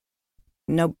Scarpetta,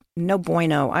 no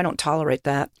bueno. I don't tolerate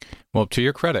that. Well, to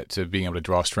your credit, to being able to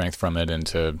draw strength from it and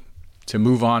to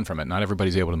move on from it. Not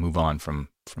everybody's able to move on from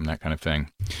that kind of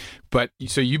thing. But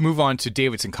so you move on to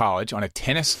Davidson College on a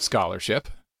tennis scholarship,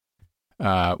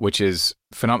 which is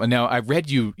phenomenal. Now, I read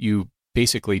you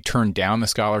basically turned down the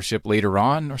scholarship later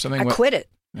on or something. I quit it.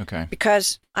 Okay.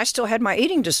 Because I still had my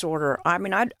eating disorder. I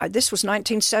mean, this was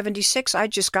 1976.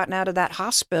 I'd just gotten out of that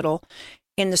hospital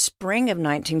in the spring of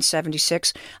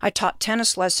 1976. I taught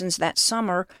tennis lessons that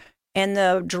summer, and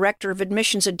the director of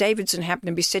admissions at Davidson happened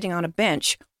to be sitting on a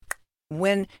bench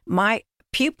when my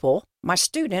pupil, my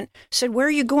student, said, "Where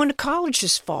are you going to college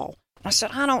this fall?" I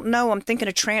said, "I don't know. I'm thinking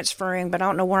of transferring, but I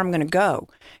don't know where I'm going to go."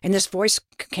 And this voice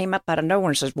came up out of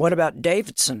nowhere and says, "What about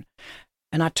Davidson?"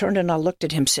 And I turned and I looked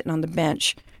at him sitting on the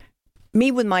bench.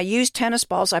 Me with my used tennis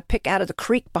balls I pick out of the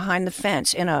creek behind the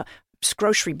fence in a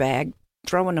grocery bag,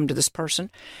 throwing them to this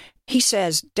person. He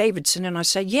says, "Davidson." And I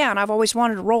said, "Yeah, and I've always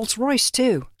wanted a Rolls Royce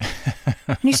too."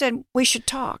 And he said, "We should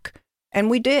talk." And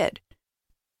we did.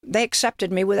 They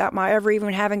accepted me without my ever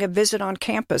even having a visit on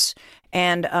campus.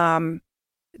 And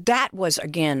that was,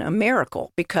 again, a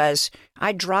miracle because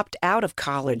I dropped out of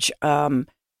college. I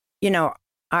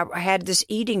had this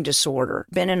eating disorder,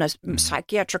 been in a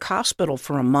psychiatric hospital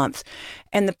for a month.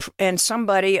 And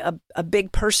somebody, a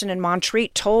big person in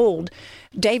Montreat, told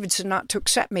Davidson not to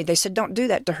accept me. They said, "Don't do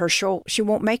that to her. She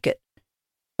won't make it."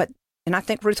 And I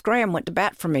think Ruth Graham went to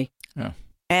bat for me. Yeah.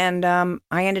 And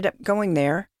I ended up going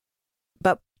there.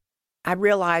 But I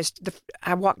realized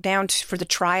I walked down for the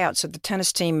tryouts of the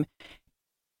tennis team,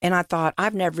 and I thought,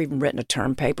 I've never even written a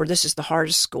term paper. This is the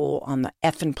hardest school on the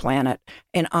effing planet,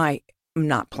 and I am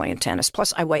not playing tennis.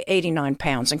 Plus, I weigh 89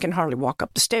 pounds and can hardly walk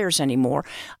up the stairs anymore.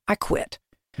 I quit.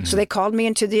 Mm-hmm. So they called me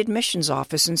into the admissions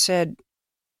office and said,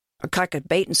 like a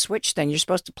bait and switch thing, "You're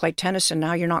supposed to play tennis, and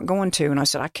now you're not going to." And I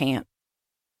said, "I can't."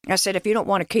 I said, "If you don't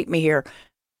want to keep me here,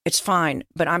 it's fine,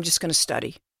 but I'm just going to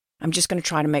study. I'm just going to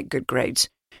try to make good grades."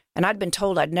 And I'd been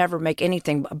told I'd never make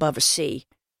anything above a C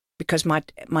because my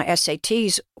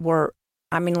SATs were,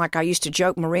 like I used to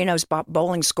joke, Marino's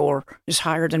bowling score is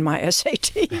higher than my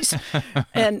SATs.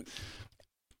 and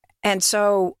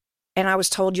I was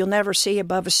told you'll never see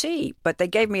above a C, but they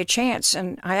gave me a chance.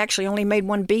 And I actually only made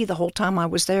one B the whole time I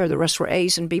was there. The rest were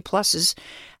A's and B pluses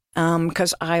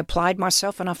because I applied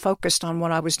myself and I focused on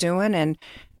what I was doing. And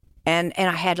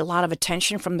I had a lot of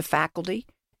attention from the faculty.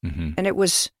 Mm-hmm. And it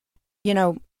was,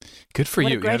 good for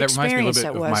you. That reminds me a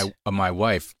little bit of my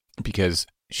wife, because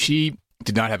she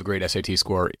did not have a great SAT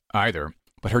score either,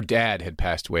 but her dad had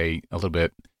passed away a little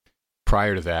bit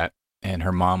prior to that, and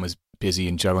her mom was busy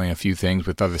and juggling a few things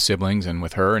with other siblings and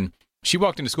with her, and She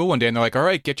walked into school one day and they're like, all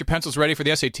right, get your pencils ready for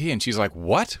the SAT. And she's like,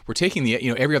 what? We're taking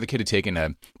every other kid had taken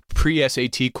a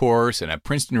pre-SAT course and a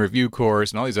Princeton review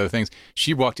course and all these other things.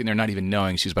 She walked in there not even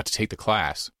knowing she was about to take the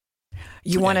class.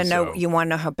 You want to know? You want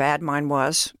to know how bad mine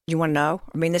was? You want to know?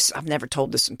 I mean, I've never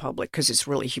told this in public because it's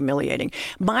really humiliating.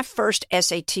 My first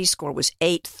SAT score was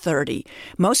 830.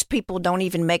 Most people don't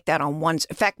even make that on one.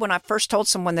 In fact, when I first told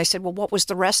someone, they said, "Well, what was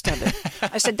the rest of it?"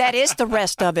 I said, "That is the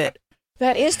rest of it.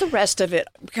 That is the rest of it."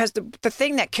 Because the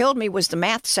thing that killed me was the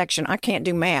math section. I can't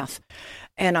do math,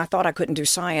 and I thought I couldn't do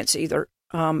science either.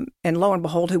 And lo and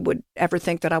behold, who would ever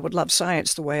think that I would love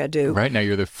science the way I do? Right now,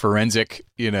 you're the forensic,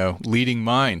 leading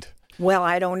mind. Well,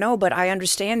 I don't know, but I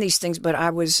understand these things. But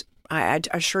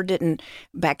I sure didn't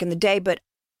back in the day. But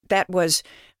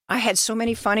I had so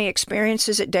many funny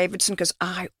experiences at Davidson because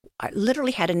I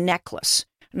literally had a necklace,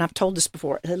 and I've told this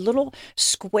before, a little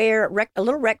square, a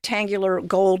little rectangular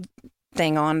gold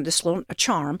thing on this little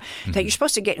charm that you're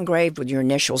supposed to get engraved with your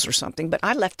initials or something. But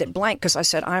I left it blank because I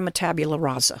said, I'm a tabula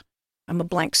rasa. I'm a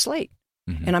blank slate.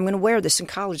 And I'm going to wear this in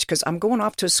college because I'm going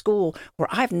off to a school where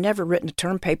I've never written a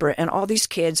term paper. And all these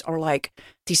kids are like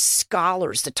these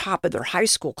scholars, the top of their high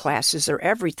school classes, they're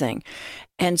everything.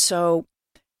 And so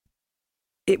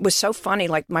it was so funny.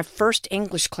 Like my first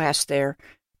English class there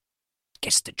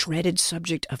gets the dreaded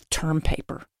subject of term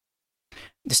paper.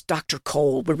 This Dr.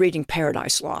 Cole, we're reading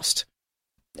Paradise Lost.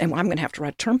 And I'm going to have to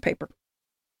write a term paper.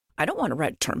 I don't want to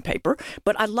write a term paper,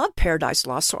 but I love Paradise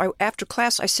Lost. So after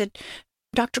class, I said,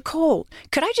 Dr. Cole,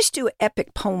 could I just do an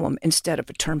epic poem instead of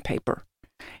a term paper?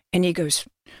 And he goes,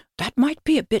 that might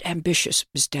be a bit ambitious,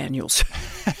 Ms. Daniels.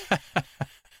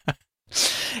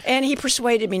 And he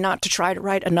persuaded me not to try to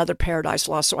write another Paradise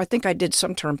Lost. So I think I did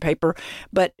some term paper,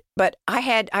 but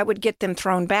I would get them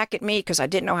thrown back at me because I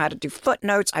didn't know how to do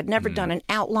footnotes. I'd never done an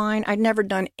outline. I'd never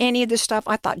done any of this stuff.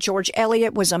 I thought George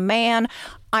Eliot was a man.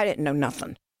 I didn't know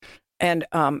nothing. And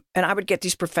I would get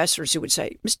these professors who would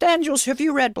say, Miss Daniels, have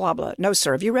you read blah, blah? No,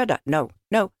 sir. Have you read that? No.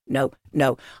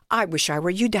 I wish I were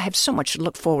you to have so much to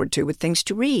look forward to with things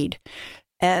to read.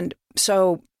 And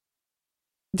so...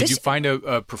 Did you find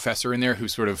a professor in there who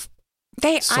sort of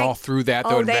saw through that,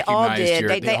 though, and they all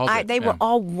recognized did. They were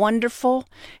all wonderful.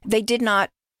 They didn't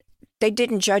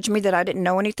judge me that I didn't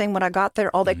know anything when I got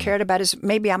there. All they cared about is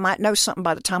maybe I might know something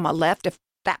by the time I left, if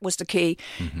that was the key.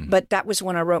 But that was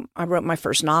when I wrote my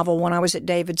first novel when I was at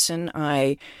Davidson.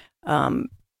 I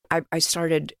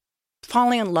started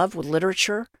falling in love with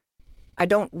literature. I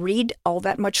don't read all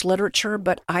that much literature,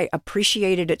 but I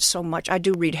appreciated it so much. I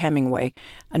do read Hemingway,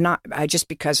 and just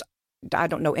because I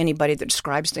don't know anybody that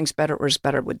describes things better or is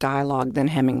better with dialogue than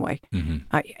Hemingway.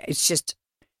 It's just,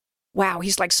 wow,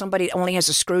 he's like somebody that only has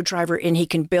a screwdriver and he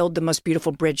can build the most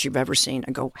beautiful bridge you've ever seen.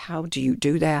 I go, how do you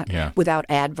do that without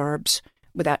adverbs,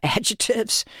 without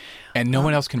adjectives? And no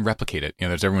one else can replicate it.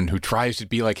 There's everyone who tries to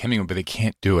be like Hemingway, but they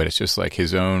can't do it. It's just like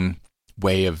his own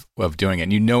way of doing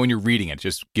it. And when you're reading it, it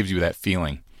just gives you that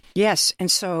feeling. Yes. And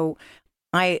so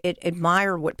I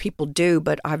admire what people do,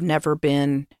 but I'm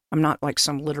not like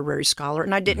some literary scholar,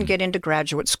 and I didn't get into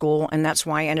graduate school, and that's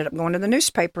why I ended up going to the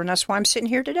newspaper, and that's why I'm sitting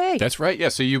here today. That's right. Yeah.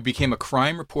 So you became a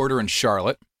crime reporter in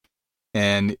Charlotte,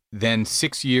 and then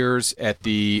 6 years at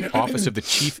the office of the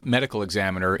chief medical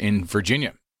examiner in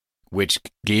Virginia, which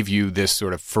gave you this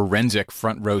sort of forensic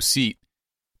front row seat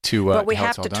to but we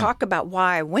have to talk about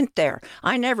why I went there.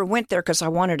 I never went there because I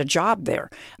wanted a job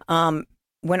there.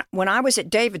 When I was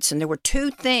at Davidson, there were two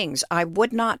things I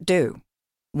would not do.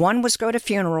 One was go to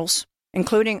funerals,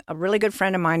 including a really good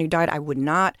friend of mine who died. I would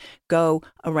not go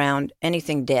around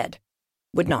anything dead.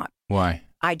 Would not. Why?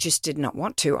 I just did not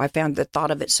want to. I found the thought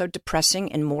of it so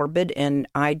depressing and morbid, and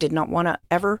I did not want to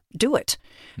ever do it.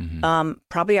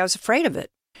 Probably I was afraid of it.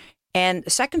 And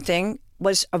the second thing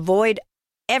was avoid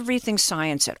everything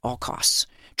science at all costs.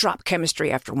 Drop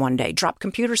chemistry after 1 day. Drop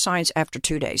computer science after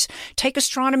 2 days. Take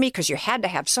astronomy because you had to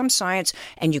have some science,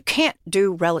 and you can't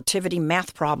do relativity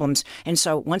math problems. And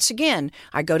so once again,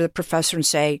 I go to the professor and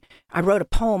say, I wrote a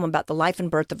poem about the life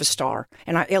and birth of a star,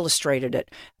 and I illustrated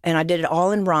it, and I did it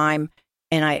all in rhyme.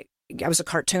 And I was a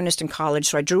cartoonist in college,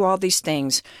 so I drew all these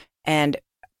things, and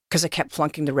because I kept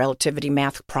flunking the relativity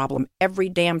math problem every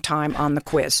damn time on the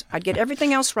quiz. I'd get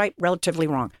everything else right, relatively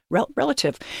wrong.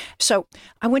 Relative. So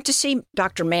I went to see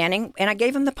Dr. Manning, and I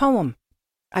gave him the poem.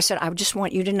 I said, I just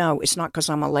want you to know it's not because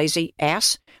I'm a lazy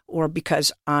ass or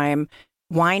because I'm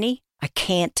whiny. I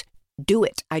can't do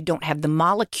it. I don't have the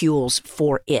molecules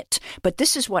for it. But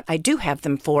this is what I do have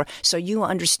them for, so you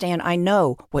understand I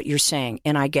know what you're saying,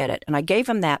 and I get it. And I gave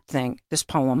him that thing, this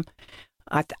poem.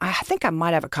 I think I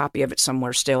might have a copy of it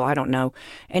somewhere still. I don't know.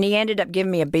 And he ended up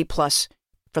giving me a B+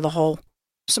 for the whole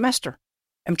semester.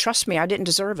 And trust me, I didn't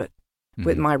deserve it.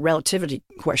 with my relativity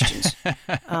questions.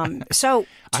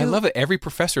 I love it. Every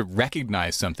professor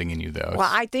recognized something in you, though. Well,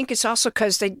 I think it's also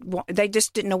because they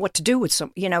just didn't know what to do with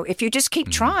some. If you just keep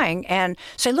trying and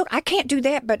say, "Look, I can't do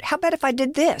that, but how about if I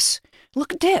did this?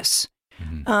 Look at this."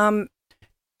 And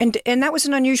that was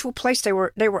an unusual place. They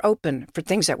were open for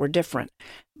things that were different,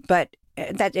 but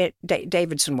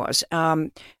Davidson was.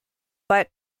 But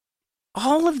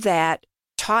all of that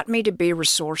taught me to be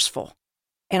resourceful.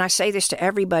 And I say this to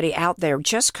everybody out there,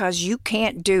 just because you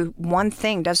can't do one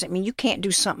thing doesn't mean you can't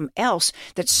do something else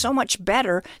that's so much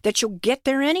better that you'll get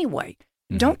there anyway.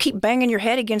 Don't keep banging your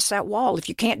head against that wall. If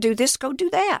you can't do this, go do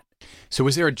that. So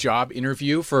was there a job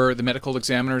interview for the medical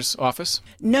examiner's office?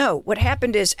 No. What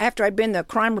happened is after I'd been the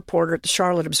crime reporter at the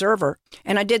Charlotte Observer,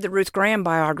 and I did the Ruth Graham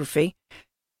biography,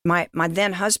 my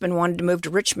then husband wanted to move to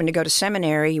Richmond to go to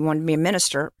seminary. He wanted to be a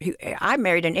minister. I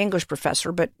married an English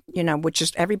professor, but, which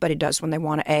is everybody does when they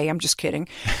want an A. I'm just kidding.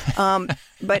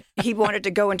 But he wanted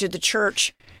to go into the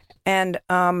church, and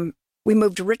we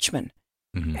moved to Richmond.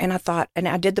 And I thought, and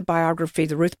I did the biography,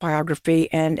 the Ruth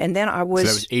biography, and then I was... So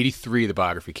that was 83 the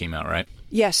biography came out, right?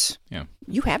 Yes. Yeah.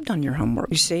 You have done your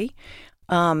homework, you see.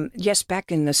 Yes,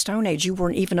 back in the Stone Age, you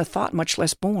weren't even a thought, much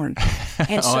less born.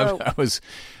 And so...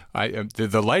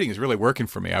 the lighting is really working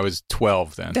for me. I was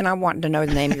 12 then. Then I wanted to know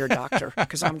the name of your doctor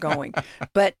because I'm going.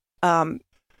 But so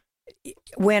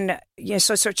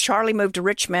Charlie moved to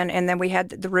Richmond, and then we had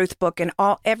the Ruth book, and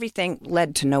everything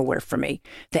led to nowhere for me.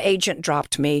 The agent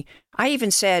dropped me. I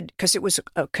even said, because it was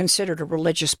considered a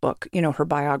religious book, her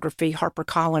biography,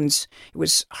 HarperCollins. It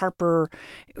was a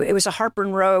Harper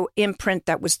and Row imprint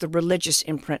that was the religious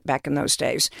imprint back in those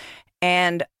days,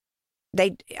 and.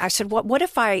 I said, what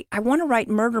if I want to write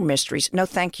murder mysteries? No,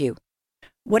 thank you.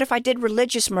 What if I did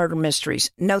religious murder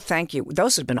mysteries? No, thank you.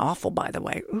 Those have been awful, by the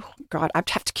way. Oh, God, I'd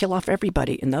have to kill off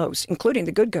everybody in those, including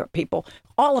the good people.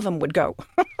 All of them would go.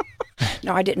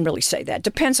 No, I didn't really say that.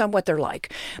 Depends on what they're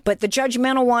like. But the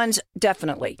judgmental ones,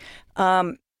 definitely.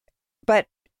 But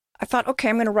I thought, okay,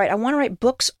 I want to write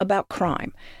books about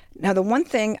crime. Now, the one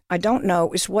thing I don't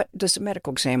know is what does a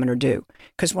medical examiner do?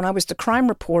 Because when I was the crime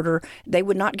reporter, they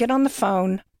would not get on the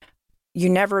phone.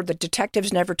 The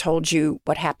detectives never told you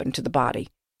what happened to the body.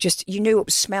 Just, you knew it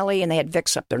was smelly and they had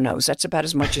Vicks up their nose. That's about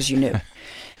as much as you knew.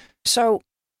 So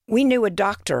we knew a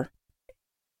doctor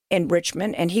in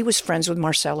Richmond, and he was friends with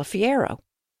Marcella Fierro,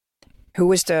 who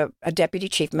was a deputy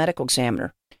chief medical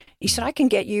examiner. He said, I can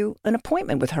get you an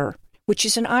appointment with her. Which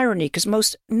is an irony because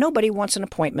nobody wants an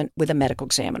appointment with a medical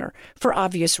examiner for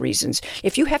obvious reasons.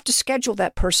 If you have to schedule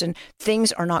that person,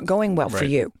 things are not going well for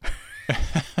you.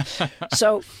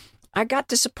 So I got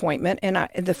this appointment, and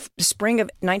in the spring of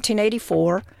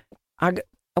 1984, I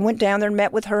went down there and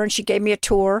met with her, and she gave me a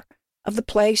tour of the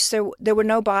place. There were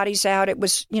no bodies out. It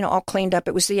was, all cleaned up.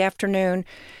 It was the afternoon.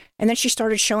 And then she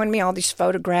started showing me all these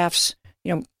photographs,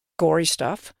 gory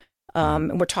stuff.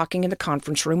 And we're talking in the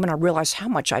conference room, and I realized how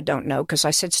much I don't know because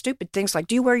I said stupid things like,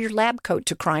 do you wear your lab coat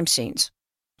to crime scenes?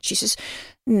 She says,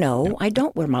 no, I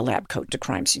don't wear my lab coat to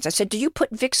crime scenes. I said, do you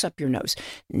put Vicks up your nose?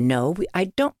 No,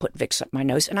 I don't put Vicks up my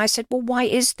nose. And I said, well, why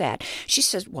is that? She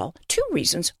says, well, two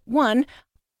reasons. One,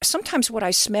 sometimes what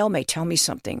I smell may tell me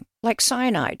something, like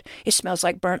cyanide. It smells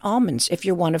like burnt almonds if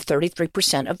you're one of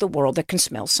 33% of the world that can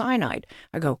smell cyanide.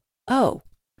 I go, oh,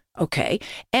 okay.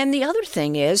 And the other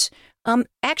thing is,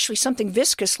 actually something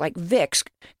viscous like Vicks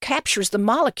captures the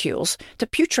molecules, the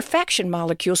putrefaction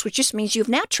molecules, which just means you've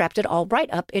now trapped it all right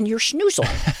up in your schnoozle.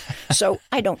 So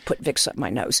I don't put Vicks up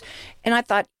my nose. And I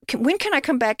thought, when can I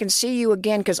come back and see you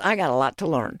again? Because I got a lot to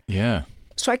learn. Yeah.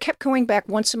 So I kept going back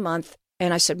once a month.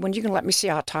 And I said, when are you going to let me see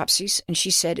autopsies? And she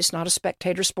said, it's not a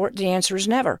spectator sport. The answer is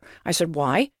never. I said,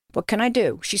 why? What can I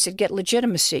do? She said, get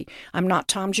legitimacy. I'm not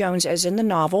Tom Jones as in the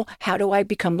novel. How do I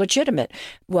become legitimate?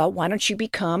 Well, why don't you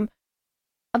become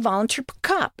a volunteer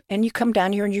cop, and you come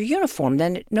down here in your uniform.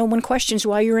 Then no one questions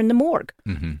why you're in the morgue.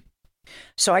 Mm-hmm.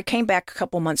 So I came back a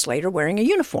couple months later wearing a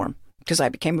uniform because I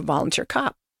became a volunteer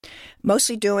cop,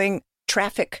 mostly doing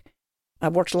traffic. I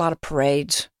worked a lot of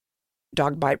parades,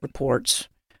 dog bite reports,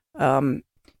 but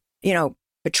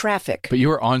traffic. But you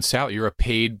were on salary. You were a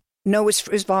paid. No, it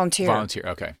was volunteer. Volunteer,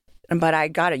 okay. But I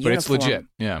got a uniform. But it's legit,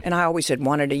 yeah. And I always had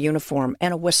wanted a uniform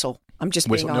and a whistle. I'm just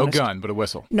whistle, being honest. No gun, but a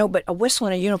whistle. No, but a whistle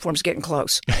and a uniform's getting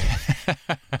close.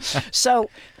 So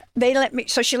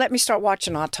she let me start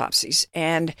watching autopsies,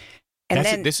 and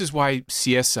then this is why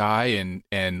CSI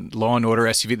and Law and Order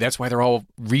SUV. That's why they're all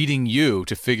reading you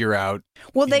to figure out.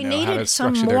 Well, they needed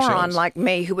some moron like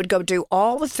me who would go do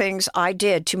all the things I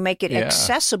did to make it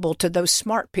accessible to those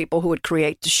smart people who would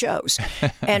create the shows.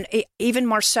 And even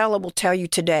Marcella will tell you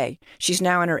today. She's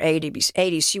now in her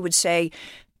 80s. She would say,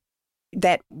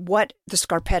 that what the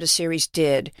Scarpetta series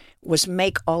did was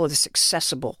make all of this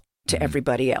accessible to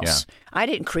everybody else. Yeah. I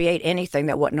didn't create anything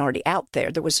that wasn't already out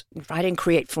there. I didn't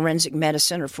create forensic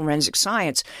medicine or forensic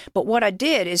science. But what I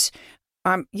did is,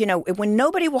 when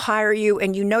nobody will hire you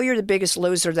and you know you're the biggest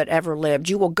loser that ever lived,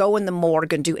 you will go in the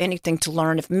morgue and do anything to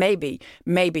learn if maybe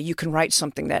you can write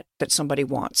something that somebody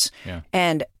wants. Yeah.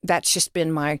 And that's just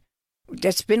been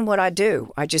that's been what I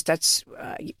do.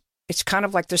 It's kind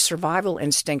of like the survival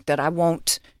instinct that I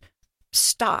won't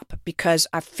stop because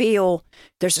I feel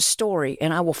there's a story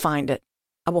and I will find it.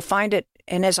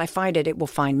 And as I find it, it will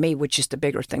find me, which is the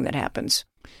bigger thing that happens.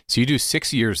 So you do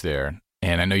 6 years there,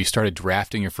 and I know you started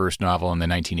drafting your first novel in the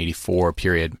 1984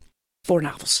 period. 4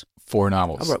 novels. 4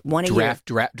 novels. I wrote one a year.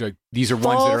 These are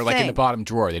ones that are like in the bottom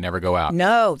drawer. They never go out.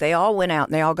 No, they all went out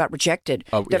and they all got rejected.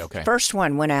 Oh, the okay. first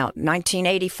one went out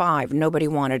 1985. Nobody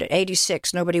wanted it.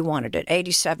 86. Nobody wanted it.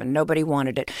 87. Nobody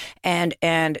wanted it. And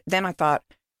then I thought,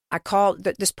 I called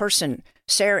this person,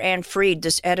 Sarah Ann Freed,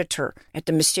 this editor at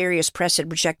the Mysterious Press, had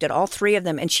rejected all 3 of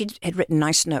them, and she had written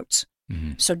nice notes.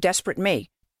 Mm-hmm. So desperate me,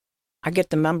 I get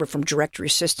the number from directory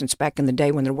assistants back in the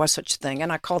day when there was such a thing,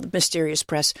 and I called the Mysterious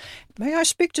Press. May I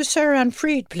speak to Sarah Ann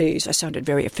Freed, please? I sounded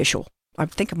very official. I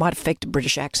think I might have faked a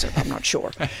British accent. I'm not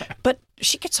sure. But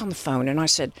she gets on the phone, and I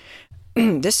said,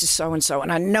 this is so-and-so,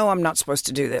 and I know I'm not supposed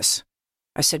to do this.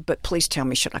 I said, but please tell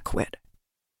me, should I quit?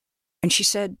 And she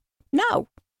said, no.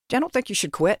 I don't think you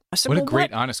should quit. I said, what a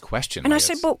great, honest question. And I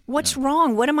said, but what's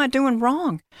wrong? What am I doing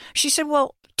wrong? She said,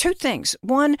 well, 2 things.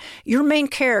 One, your main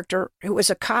character, who was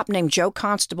a cop named Joe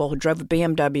Constable who drove a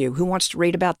BMW. Who wants to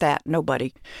read about that?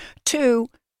 Nobody. 2,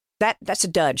 that's a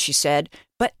dud, she said.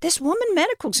 But this woman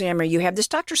medical examiner you have, this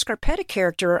Dr. Scarpetta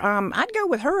character, I'd go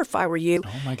with her if I were you.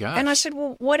 Oh, my gosh. And I said,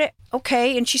 well,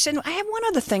 okay. And she said, I have one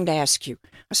other thing to ask you.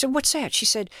 I said, what's that? She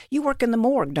said, you work in the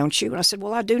morgue, don't you? And I said,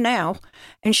 well, I do now.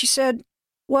 And she said,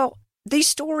 well, these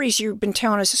stories you've been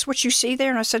telling, is this what you see there?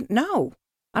 And I said, no,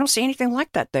 I don't see anything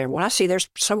like that there. What I see there's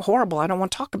so horrible, I don't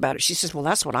want to talk about it. She says, well,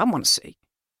 that's what I want to see.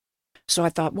 So I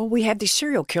thought, well, we had these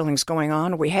serial killings going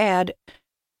on. And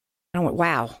I went,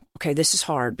 wow, okay, this is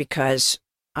hard because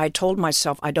I told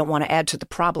myself I don't want to add to the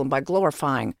problem by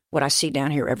glorifying what I see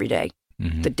down here every day.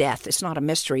 Mm-hmm. The death, it's not a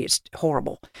mystery, it's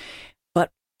horrible.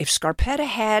 But if Scarpetta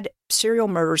had serial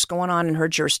murders going on in her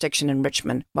jurisdiction in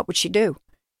Richmond, what would she do?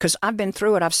 Because I've been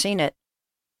through it, I've seen it,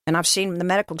 and I've seen the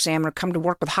medical examiner come to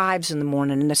work with hives in the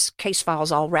morning, and this case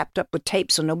file's all wrapped up with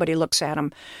tape so nobody looks at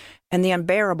them. And the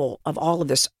unbearable of all of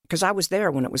this, because I was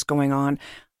there when it was going on,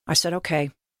 I said,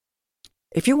 okay,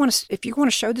 if you want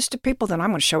to show this to people, then I'm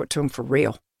going to show it to them for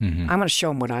real. Mm-hmm. I'm going to show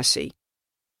them what I see.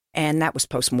 And that was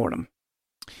Postmortem.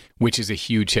 Which is a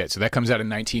huge hit. So that comes out in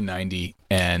 1990,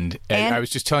 and I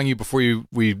was just telling you before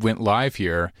we went live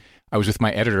here, I was with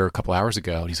my editor a couple hours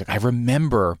ago, and he's like, I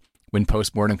remember when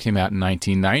Postmortem came out in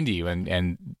 1990,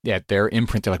 and at their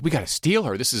imprint, they're like, we got to steal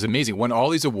her. This is amazing. Won all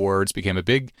these awards, became a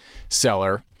big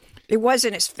seller. It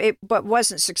wasn't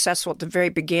successful at the very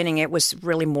beginning. It was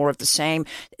really more of the same.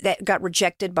 That got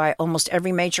rejected by almost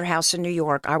every major house in New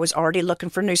York. I was already looking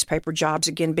for newspaper jobs,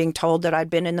 again, being told that I'd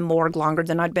been in the morgue longer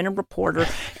than I'd been a reporter.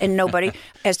 And nobody,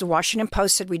 as the Washington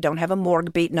Post said, we don't have a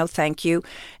morgue beat, no thank you.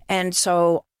 And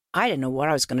so I didn't know what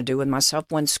I was going to do with myself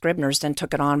when Scribner's then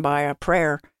took it on by a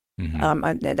prayer. Mm-hmm.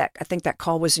 I think that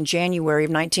call was in January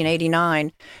of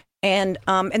 1989. And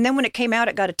then when it came out,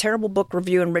 it got a terrible book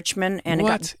review in Richmond. And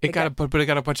But it got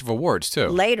a bunch of awards too.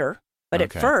 Later, but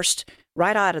okay. At first,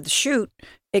 right out of the chute,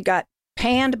 it got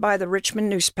panned by the Richmond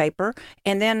newspaper,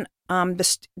 and then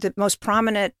the most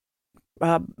prominent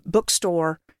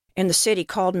bookstore in the city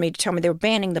called me to tell me they were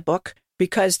banning the book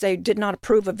because they did not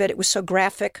approve of it. It was so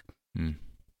graphic. Mm.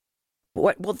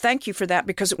 Well, thank you for that,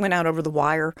 because it went out over the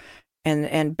wire,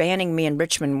 and banning me in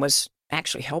Richmond was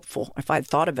actually helpful. If I'd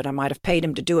thought of it, I might have paid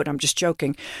him to do it. I'm just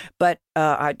joking. But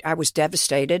I was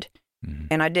devastated,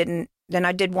 and I didn't. Then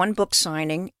I did one book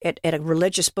signing at a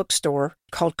religious bookstore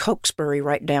called Cokesbury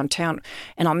right downtown.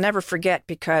 And I'll never forget,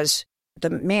 because the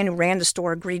man who ran the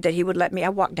store agreed that he would let me. I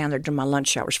walked down there during my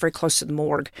lunch hours, very close to the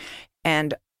morgue.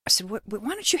 And I said, why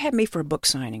don't you have me for a book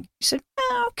signing? He said,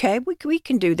 okay, we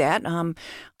can do that.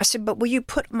 I said, but will you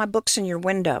put my books in your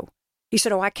window? He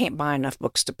said, I can't buy enough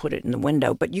books to put it in the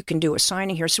window, but you can do a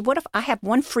signing here. I said, what if I have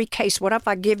one free case? What if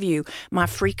I give you my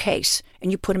free case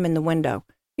and you put them in the window?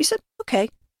 He said, okay.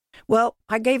 Well,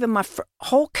 I gave him my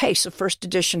whole case of first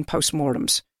edition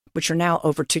postmortems, which are now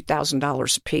over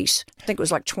 $2,000 a piece. I think it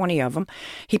was like 20 of them.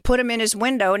 He put them in his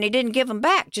window, and he didn't give them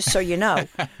back, just so you know.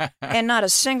 And not a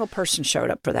single person showed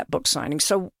up for that book signing.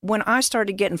 So when I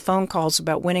started getting phone calls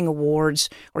about winning awards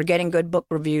or getting good book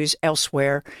reviews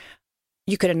elsewhere,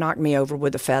 you could have knocked me over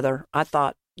with a feather. I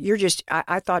thought,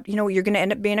 I thought, you're going to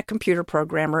end up being a computer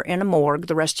programmer in a morgue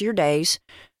the rest of your days.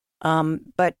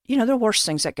 But, there are worse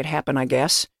things that could happen, I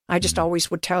guess. I just always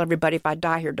would tell everybody, if I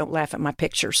die here, don't laugh at my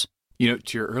pictures. To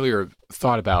your earlier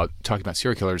thought about talking about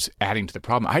serial killers adding to the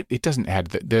problem, it doesn't add.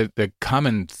 The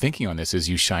common thinking on this is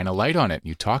you shine a light on it,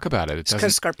 you talk about it. It's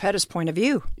because Scarpetta's point of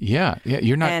view. Yeah,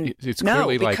 you're not. It's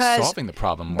clearly like solving the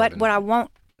problem. But what I won't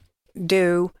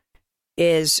do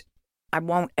is I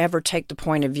won't ever take the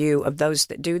point of view of those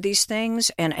that do these things.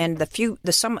 And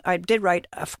some I did write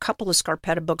a couple of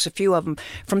Scarpetta books, a few of them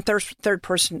from third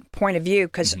person point of view,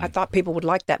 because I thought people would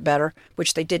like that better,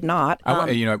 which they did not.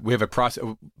 We have a process.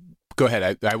 Go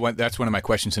ahead. That's one of my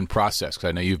questions in process, because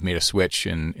I know you've made a switch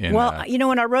in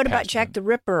when I wrote about Jack the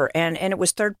Ripper, and it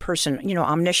was third person,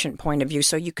 omniscient point of view,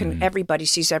 so you can everybody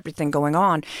sees everything going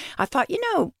on. I thought,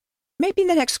 maybe in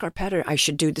the next Scarpetta I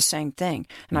should do the same thing.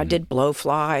 And I did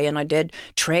Blowfly, and I did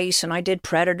Trace, and I did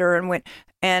Predator,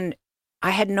 and I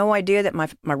had no idea that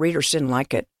my readers didn't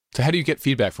like it. So how do you get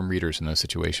feedback from readers in those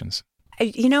situations?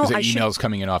 Is it emails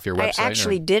coming in off your website? I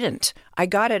actually didn't. I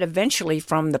got it eventually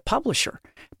from the publisher,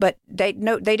 but they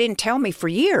didn't tell me for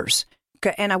years,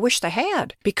 and I wish they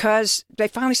had, because they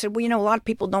finally said, well, a lot of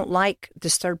people don't like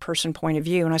this third person point of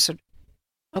view, and I said,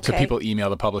 okay. So people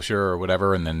email the publisher or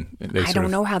whatever, and then I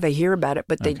don't know how they hear about it,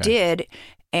 but they did,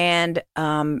 and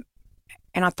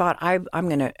I thought I'm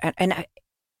gonna, and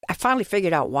I finally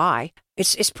figured out why.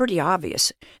 It's pretty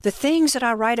obvious. The things that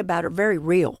I write about are very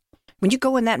real. When you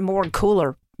go in that morgue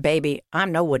cooler, baby, I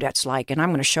know what that's like, and I'm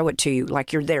going to show it to you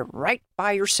like you're there right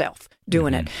by yourself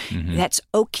doing it. That's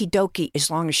okie dokie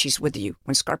as long as she's with you.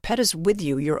 When Scarpetta's with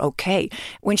you, you're okay.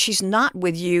 When she's not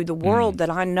with you, the world that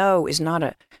I know is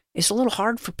it's a little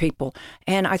hard for people.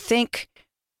 And I think,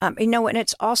 and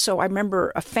it's also, I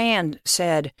remember a fan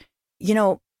said,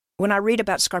 when I read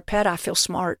about Scarpetta, I feel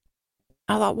smart.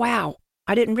 I thought, wow,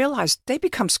 I didn't realize they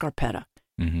become Scarpetta.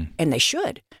 And they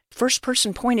should. First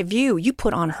person point of view, you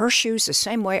put on her shoes the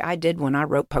same way I did when I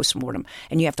wrote Postmortem,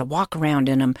 and you have to walk around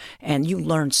in them, and you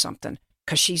learn something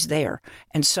because she's there.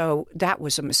 And so that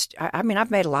was a mistake. I mean,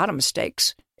 I've made a lot of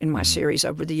mistakes in my series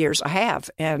over the years. I have,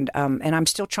 and I'm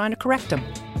still trying to correct them.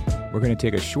 We're going to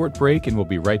take a short break, and we'll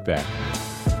be right back.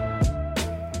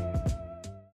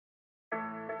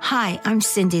 Hi, I'm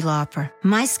Cyndi Lauper.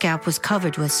 My scalp was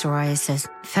covered with psoriasis.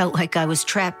 Felt like I was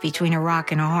trapped between a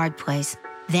rock and a hard place.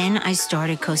 Then I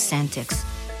started Cosentyx.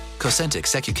 Cosentyx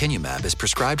secukinumab is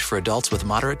prescribed for adults with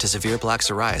moderate to severe plaque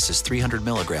psoriasis 300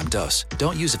 milligram dose.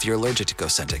 Don't use if you're allergic to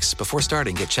Cosentyx. Before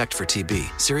starting, get checked for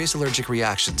TB, serious allergic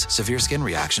reactions, severe skin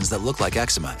reactions that look like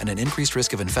eczema, and an increased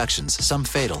risk of infections, some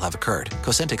fatal, have occurred.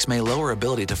 Cosentyx may lower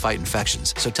ability to fight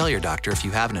infections, so tell your doctor if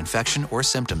you have an infection or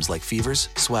symptoms like fevers,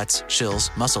 sweats, chills,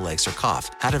 muscle aches, or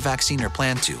cough, had a vaccine or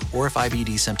plan to, or if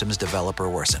IBD symptoms develop or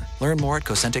worsen. Learn more at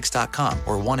Cosentyx.com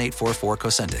or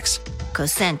 1-844-COSENTYX.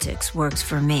 Cosentyx works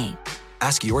for me.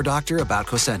 Ask your doctor about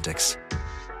Cosentyx.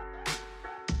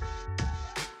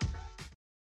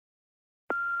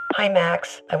 Hi,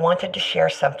 Max. I wanted to share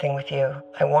something with you.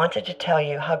 I wanted to tell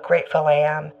you how grateful I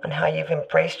am and how you've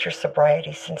embraced your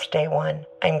sobriety since day one.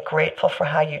 I'm grateful for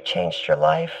how you changed your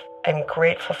life. I'm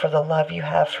grateful for the love you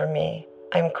have for me.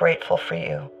 I'm grateful for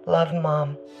you. Love,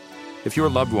 Mom. If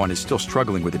your loved one is still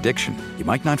struggling with addiction, you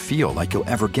might not feel like you'll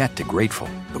ever get to grateful,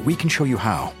 but we can show you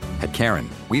how. At Caron,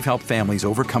 we've helped families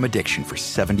overcome addiction for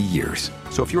 70 years.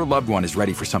 So if your loved one is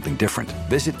ready for something different,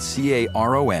 visit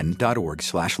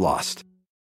caron.org/lost.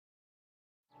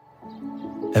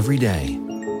 Every day,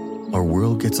 our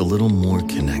world gets a little more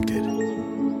connected,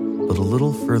 but a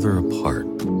little further apart.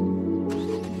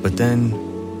 But then,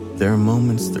 there are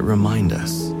moments that remind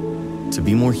us to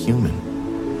be more human.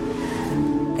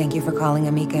 Thank you for calling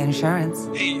Amica Insurance.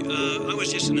 Hey, I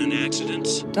was just in an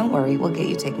accident. Don't worry, we'll get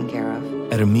you taken care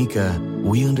of. At Amica,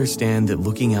 we understand that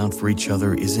looking out for each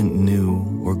other isn't new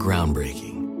or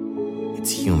groundbreaking. It's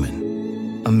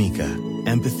human. Amica,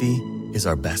 empathy is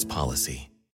our best policy.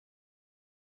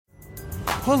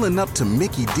 Pulling up to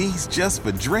Mickey D's just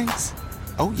for drinks?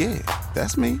 Oh yeah,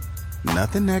 that's me.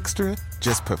 Nothing extra,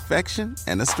 just perfection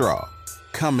and a straw.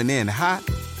 Coming in hot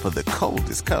for the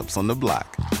coldest cups on the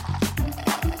block.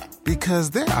 Because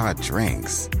there are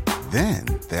drinks. Then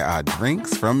there are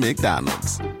drinks from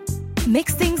McDonald's.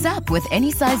 Mix things up with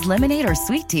any size lemonade or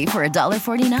sweet tea for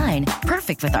 $1.49.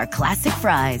 Perfect with our classic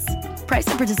fries. Price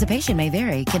and participation may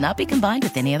vary. Cannot be combined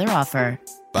with any other offer.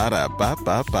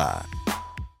 Ba-da-ba-ba-ba.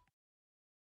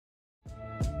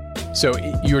 So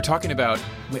you were talking about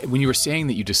when you were saying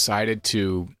that you decided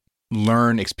to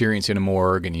learn experience in a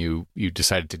morgue and you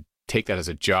decided to take that as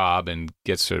a job and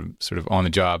get sort of on the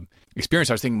job experience,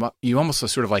 I was thinking, well, you almost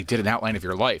sort of like did an outline of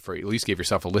your life, or at least gave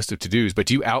yourself a list of to-dos. But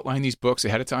do you outline these books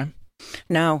ahead of time?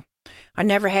 No, I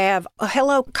never have.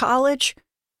 Hello, college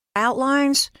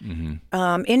outlines,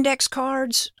 index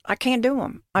cards. I can't do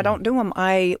them. I don't do them.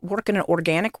 I work in an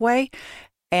organic way.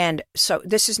 And so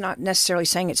this is not necessarily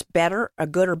saying it's better, a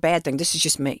good or bad thing. This is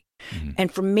just me.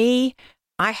 And for me,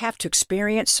 I have to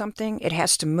experience something. It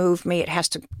has to move me. It has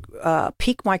to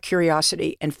pique my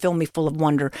curiosity and fill me full of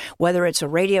wonder, whether it's a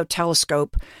radio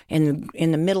telescope in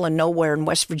the middle of nowhere in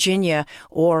West Virginia,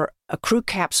 or a crew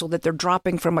capsule that they're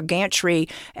dropping from a gantry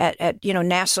at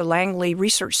NASA Langley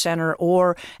Research Center,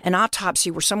 or an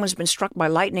autopsy where someone's been struck by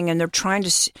lightning and they're trying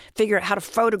to figure out how to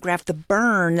photograph the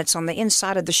burn that's on the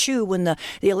inside of the shoe when the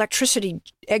electricity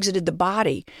exited the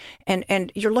body.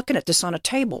 And you're looking at this on a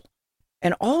table.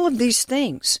 And all of these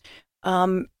things,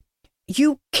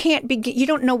 you can't begin. You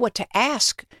don't know what to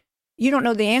ask. You don't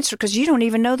know the answer because you don't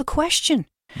even know the question.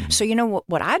 So you know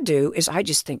what I do is I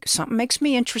just think something makes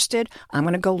me interested. I'm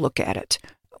going to go look at it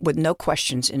with no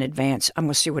questions in advance. I'm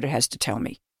going to see what it has to tell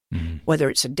me, whether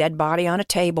it's a dead body on a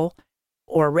table,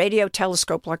 or a radio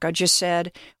telescope, like I just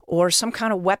said, or some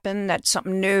kind of weapon that's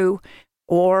something new,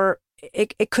 or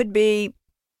it could be,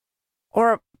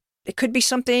 it could be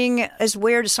something as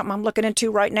weird as something I'm looking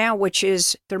into right now, which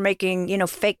is they're making,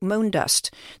 fake moon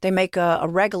dust. They make a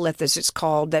regolith, as it's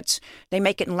called. They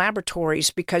make it in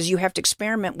laboratories because you have to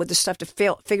experiment with the stuff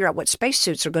to figure out what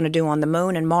spacesuits are going to do on the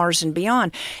moon and Mars and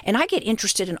beyond. And I get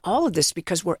interested in all of this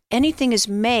because where anything is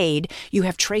made, you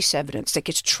have trace evidence that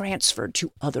gets transferred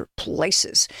to other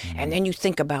places. And then you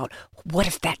think about, what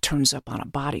if that turns up on a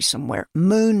body somewhere?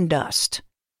 Moon dust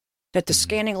that the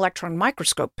scanning electron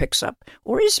microscope picks up.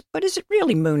 But is it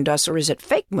really moon dust, or is it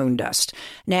fake moon dust?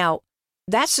 Now,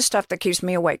 that's the stuff that keeps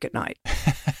me awake at night.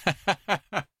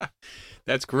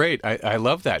 That's great. I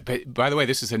love that. But by the way,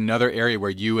 this is another area where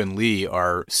you and Lee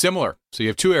are similar. So you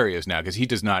have two areas now, because he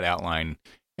does not outline,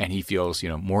 and he feels,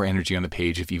 more energy on the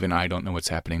page if even I don't know what's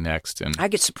happening next. And I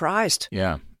get surprised.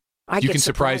 Yeah. You can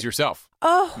surprise yourself.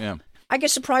 Oh, yeah. I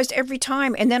get surprised every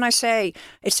time. And then I say,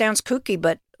 it sounds kooky,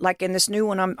 but like in this new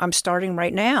one I'm starting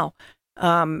right now,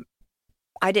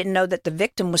 I didn't know that the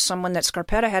victim was someone that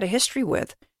Scarpetta had a history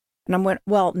with. And I went,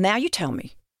 well, now you tell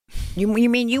me. You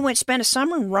mean you spent a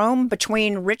summer in Rome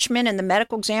between Richmond and the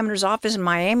medical examiner's office in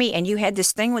Miami, and you had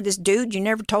this thing with this dude you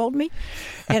never told me?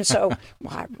 And so,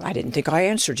 well, I didn't think I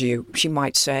answered you, she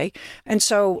might say. And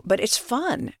so, but it's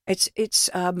fun. It's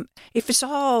if it's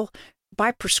all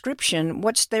by prescription,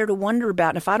 what's there to wonder about?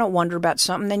 And if I don't wonder about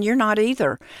something, then you're not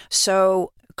either.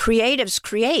 So creatives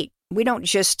create. We don't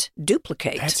just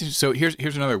duplicate. So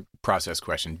here's another process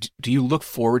question. Do you look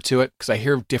forward to it? Because I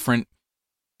hear different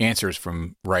answers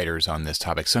from writers on this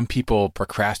topic. Some people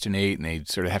procrastinate and they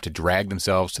sort of have to drag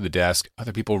themselves to the desk.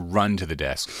 Other people run to the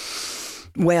desk.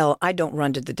 Well, I don't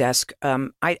run to the desk.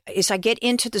 As I get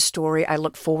into the story, I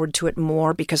look forward to it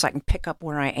more because I can pick up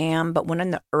where I am. But when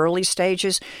in the early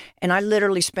stages, and I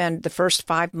literally spend the first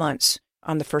 5 months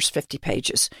on the first 50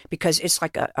 pages because it's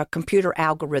like a computer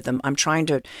algorithm. I'm trying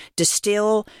to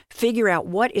distill, figure out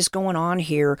what is going on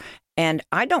here. And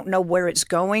I don't know where it's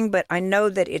going, but I know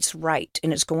that it's right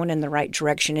and it's going in the right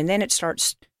direction. And then it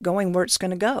starts going where it's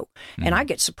going to go. And I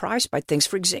get surprised by things.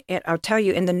 For example, I'll tell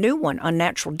you, in the new one,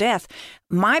 Unnatural Death,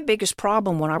 my biggest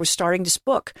problem when I was starting this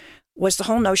book was the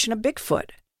whole notion of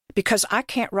Bigfoot. Because I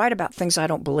can't write about things I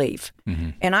don't believe.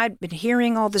 And I'd been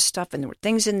hearing all this stuff, and there were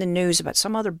things in the news about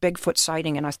some other Bigfoot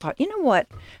sighting, and I thought, you know what?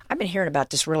 I've been hearing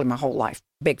about this really my whole life,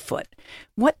 Bigfoot.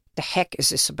 What the heck is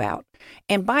this about?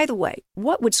 And by the way,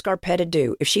 what would Scarpetta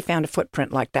do if she found a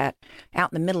footprint like that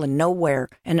out in the middle of nowhere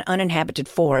in an uninhabited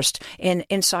forest and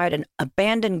inside an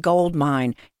abandoned gold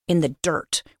mine in the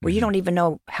dirt where you don't even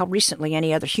know how recently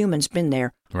any other human's been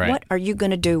there? Right. What are you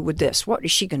going to do with this? What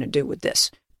is she going to do with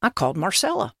this? I called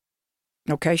Marcella.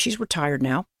 Okay, she's retired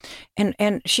now.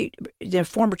 And she, the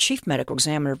former chief medical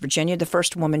examiner of Virginia, the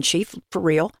first woman chief for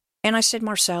real. And I said,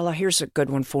 Marcella, here's a good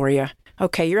one for you.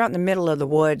 Okay, you're out in the middle of the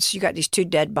woods. You got these two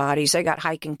dead bodies. They got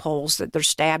hiking poles that they're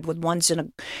stabbed with. One's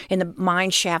in the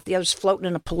mine shaft. The other's floating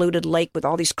in a polluted lake with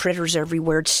all these critters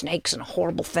everywhere, snakes and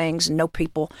horrible things and no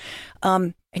people.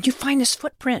 And you find this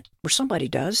footprint where somebody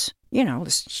does.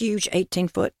 This huge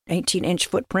 18-inch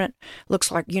footprint.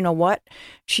 Looks like, you know what?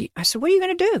 I said, what are you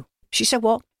going to do? She said,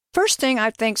 well, first thing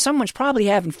I think someone's probably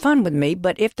having fun with me,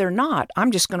 but if they're not,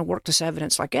 I'm just going to work this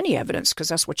evidence like any evidence because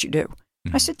that's what you do.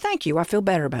 I said, thank you. I feel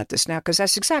better about this now because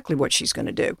that's exactly what she's going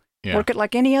to do. Yeah. Work it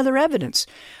like any other evidence.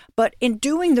 But in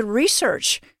doing the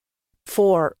research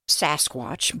for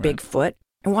Sasquatch, Bigfoot,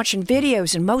 and watching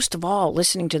videos, and most of all,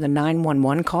 listening to the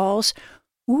 911 calls,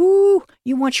 ooh,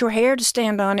 you want your hair to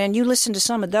stand on end. You listen to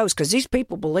some of those because these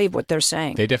people believe what they're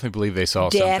saying. They definitely believe they saw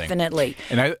Definitely.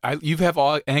 something. And you have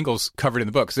all angles covered in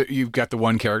the book. So you've got the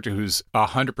one character who's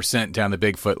 100% down the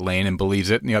Bigfoot lane and believes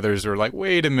it, and the others are like,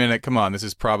 wait a minute, come on, this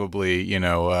is probably,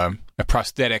 a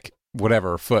prosthetic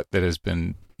whatever foot that has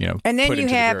been, and then put you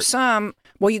into the have dirt. some.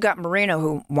 Well, you got Marino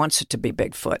who wants it to be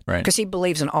Bigfoot because he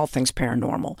believes in all things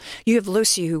paranormal. You have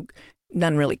Lucy who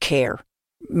doesn't really care.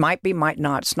 Might be, might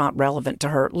not. It's not relevant to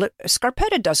her.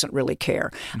 Scarpetta doesn't really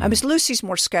care. Lucy's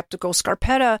more skeptical.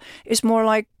 Scarpetta is more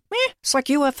like, it's like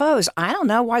UFOs. I don't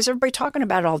know. Why is everybody talking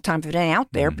about it all the time if it ain't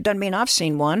out there? But doesn't mean I've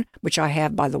seen one, which I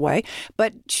have, by the way.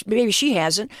 But maybe she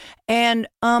hasn't. And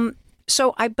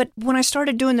but when I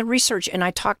started doing the research and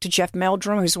I talked to Jeff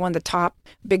Meldrum, who's one of the top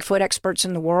Bigfoot experts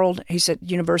in the world, he's at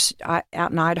University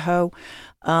out in Idaho.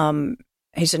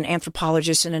 He's an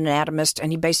anthropologist and an anatomist,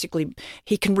 and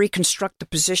he can reconstruct the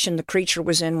position the creature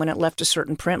was in when it left a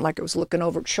certain print, like it was looking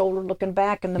over its shoulder, looking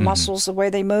back, and the muscles, the way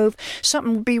they move.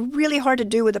 Something would be really hard to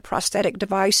do with a prosthetic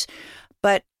device,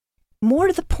 but more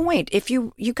to the point, if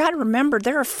you got to remember,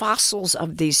 there are fossils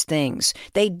of these things.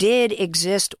 They did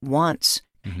exist once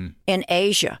in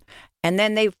Asia, and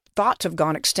then they thought to have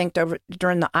gone extinct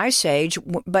during the Ice Age.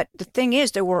 But the thing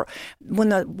is, when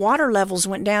the water levels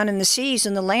went down in the seas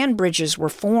and the land bridges were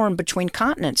formed between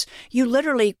continents, you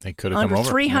literally, under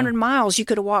 300 miles, you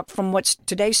could have walked from what's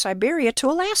today Siberia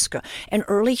to Alaska. And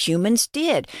early humans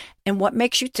did. And what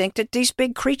makes you think that these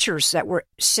big creatures that were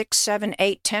 6, 7,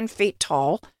 8, 10 feet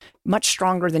tall, much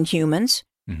stronger than humans,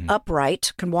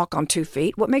 upright, can walk on 2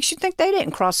 feet, what makes you think they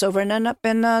didn't cross over and end up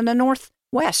in the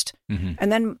Northwest?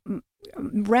 And then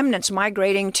remnants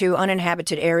migrating to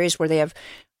uninhabited areas where they have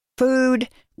food,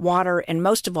 water, and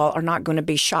most of all are not going to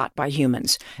be shot by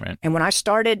humans. Right. And when I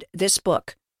started this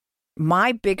book,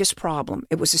 my biggest problem,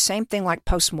 it was the same thing like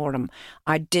postmortem.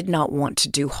 I did not want to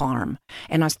do harm.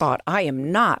 And I thought, I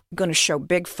am not going to show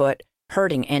Bigfoot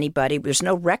hurting anybody. There's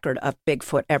no record of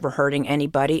Bigfoot ever hurting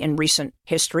anybody in recent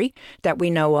history that we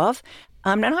know of.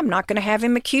 And I'm not going to have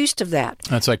him accused of that.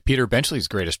 That's like Peter Benchley's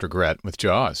greatest regret with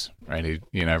Jaws, right?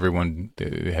 Everyone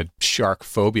had shark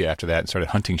phobia after that and started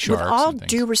hunting sharks. With all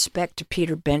due respect to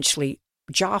Peter Benchley,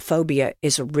 jaw-phobia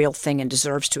is a real thing and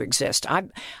deserves to exist.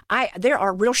 There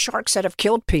are real sharks that have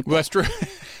killed people. Well, that's true.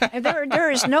 And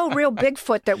there is no real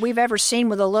Bigfoot that we've ever seen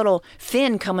with a little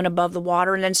fin coming above the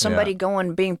water and then somebody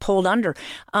being pulled under.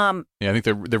 I think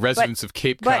the residents of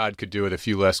Cape Cod could do with a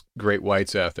few less great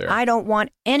whites out there. I don't want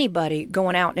anybody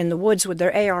going out in the woods with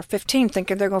their AR-15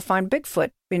 thinking they're going to find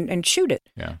Bigfoot and shoot it.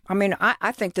 Yeah. I mean,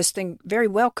 I think this thing very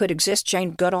well could exist.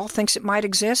 Jane Goodall thinks it might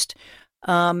exist,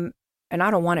 and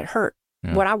I don't want it hurt.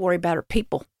 Yeah. What I worry about are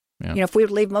people. Yeah. If we would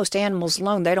leave most animals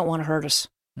alone, they don't want to hurt us.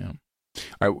 Yeah.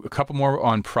 All right, a couple more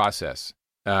on process.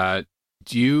 Do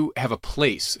you have a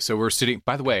place? So we're sitting.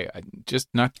 By the way, just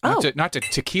not to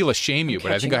tequila shame you,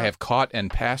 but I think I have caught and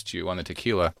passed you on the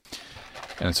tequila,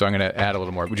 and so I'm going to add a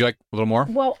little more. Would you like a little more?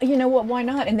 Well, you know what? Why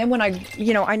not? And then when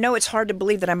I know it's hard to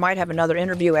believe that I might have another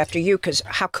interview after you, because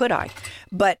how could I?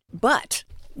 But.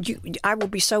 I will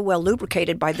be so well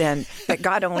lubricated by then that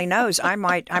God only knows. I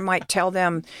might tell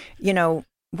them,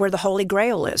 where the Holy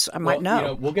Grail is. I might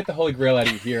know. We'll get the Holy Grail out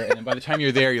of you here, and then by the time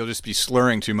you're there, you'll just be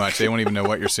slurring too much. They won't even know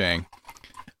what you're saying.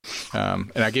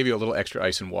 And I gave you a little extra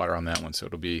ice and water on that one, so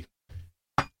it'll be.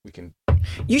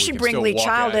 You should bring Lee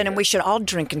Child in, and we should all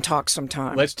drink and talk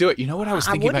sometime. Let's do it. You know what I was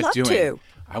thinking about doing? To.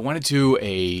 I want to do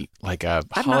a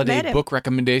holiday book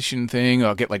recommendation thing.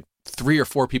 I'll get 3 or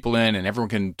 4 people in, and everyone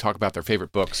can talk about their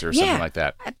favorite books or something like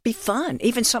that. That'd be fun.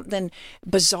 Even something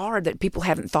bizarre that people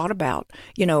haven't thought about.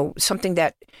 Something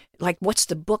that, what's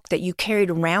the book that you carried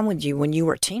around with you when you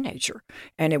were a teenager?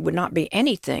 And it would not be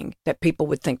anything that people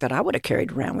would think that I would have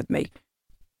carried around with me.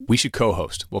 We should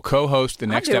co-host. We'll co-host the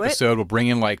next episode. We'll bring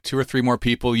in 2 or 3 more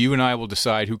people. You and I will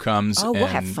decide who comes. Oh, we'll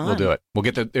have fun. We'll do it. We'll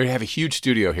they have a huge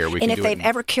studio here. And if they've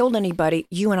ever killed anybody,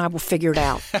 you and I will figure it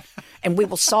out. And we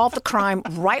will solve the crime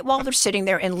right while they're sitting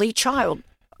there. And Lee Child,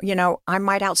 I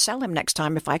might outsell him next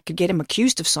time if I could get him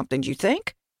accused of something. Do you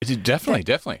think?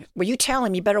 Definitely. Well, you tell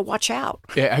him you better watch out.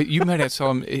 Yeah, you might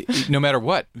outsell him no matter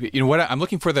what. You know what? I'm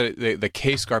looking for the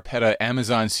Kay Scarpetta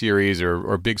Amazon series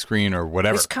or big screen or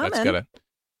whatever. It's coming.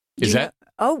 Is that?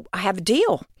 Oh, I have a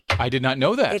deal. I did not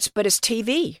know that. But it's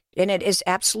TV, and it is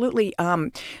absolutely.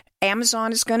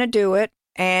 Amazon is going to do it.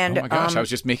 And oh my gosh, I was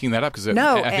just making that up because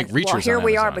no, I think Reacher's well, here on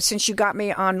we are. Amazon. But since you got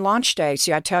me on launch day,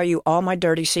 see, I tell you all my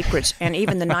dirty secrets and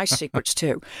even the nice secrets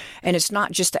too. And it's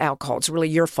not just the alcohol; it's really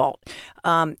your fault.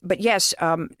 But yes,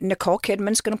 Nicole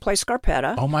Kidman's going to play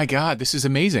Scarpetta. Oh my God, this is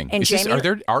amazing! And Are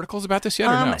there articles about this yet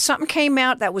or no? Something came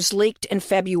out that was leaked in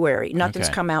February. Nothing's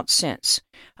come out since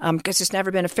because it's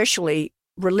never been officially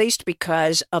released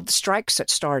because of the strikes that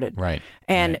started. Right.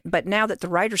 But now that the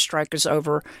writer's strike is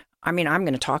over, I mean, I'm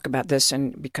going to talk about this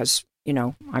because.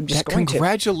 I'm just going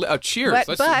to. Cheers.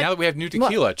 Now that we have new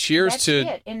tequila, well, cheers that's to.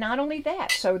 It. And not only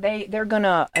that, so they're going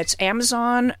to, it's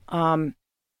Amazon.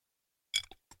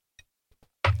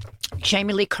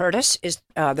 Jamie Lee Curtis is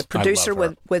the producer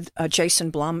with Jason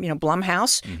Blum,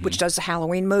 Blumhouse, which does the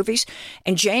Halloween movies.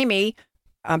 And Jamie,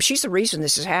 she's the reason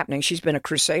this is happening. She's been a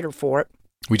crusader for it.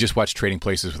 We just watched Trading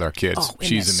Places with our kids. Oh,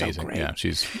 she's so amazing. great. Yeah,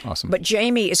 she's awesome. But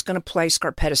Jamie is going to play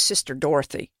Scarpetta's sister,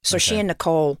 Dorothy. So she and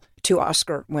Nicole, 2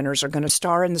 Oscar winners, are going to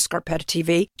star in the Scarpetta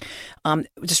TV.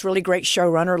 This really great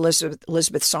showrunner,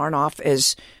 Elizabeth Sarnoff,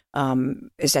 is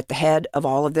at the head of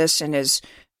all of this and is.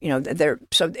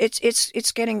 So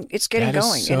it's getting going, and it's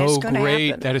going to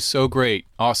happen. That is so great.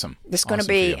 Awesome. It's going to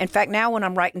be. In fact, now when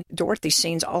I'm writing Dorothy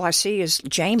scenes, all I see is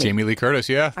Jamie. Jamie Lee Curtis.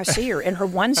 Yeah, I see her in her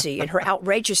onesie and her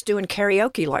outrageous doing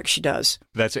karaoke like she does.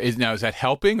 Now is that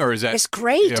helping or is that? It's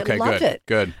great. Okay, I love it.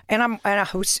 Good. And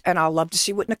I'll love to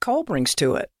see what Nicole brings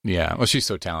to it. Yeah. Well, she's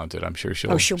so talented. I'm sure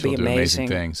she'll be do amazing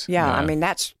things. Yeah. I mean,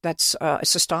 that's it's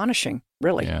astonishing,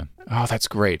 really. Yeah. Oh, that's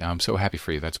great. I'm so happy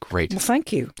for you. That's great. Well,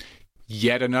 thank you.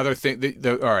 Yet another thing.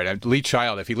 All right, Lee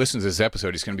Child, if he listens to this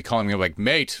episode, he's going to be calling me like,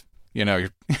 mate,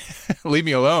 leave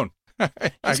me alone.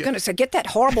 He's going to say, get that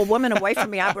horrible woman away from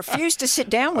me. I refuse to sit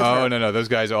down with her. Oh, no. Those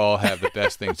guys all have the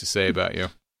best things to say about you.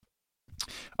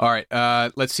 All right,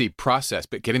 let's see. Process.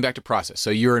 But getting back to process. So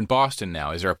you're in Boston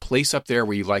now. Is there a place up there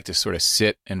where you like to sort of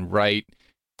sit and write?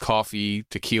 Coffee,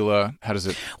 tequila? How does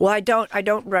it? Well, I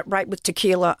don't write with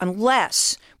tequila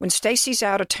unless when Stacy's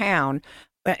out of town.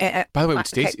 By the way,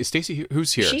 is Stacy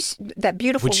who's here? She's that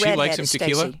beautiful redhead. Would she like some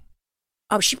tequila? Stacey.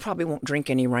 Oh, she probably won't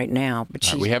drink any right now.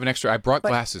 But we have an extra. I brought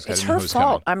glasses. It's her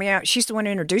fault. I mean, she's the one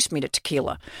who introduced me to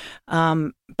tequila.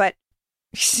 But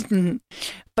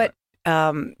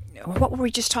what were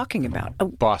we just talking about? Oh,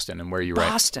 Boston and where you write.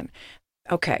 Boston.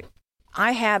 Okay.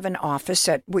 I have an office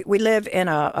we live in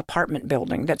a apartment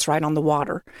building that's right on the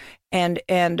water, and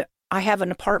I have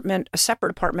a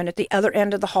separate apartment at the other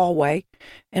end of the hallway,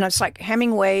 and it's like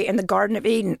Hemingway in the Garden of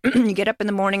Eden. You get up in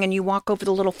the morning and you walk over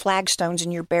the little flagstones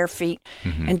in your bare feet,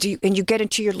 and you get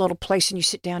into your little place and you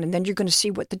sit down, and then you're going to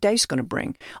see what the day's going to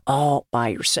bring all by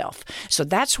yourself. So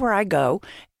that's where I go,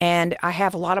 and I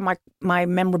have a lot of my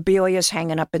memorabilia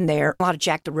hanging up in there, a lot of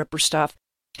Jack the Ripper stuff.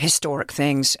 Historic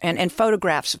things and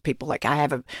photographs of people. Like I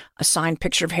have a signed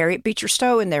picture of Harriet Beecher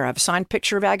Stowe in there. I have a signed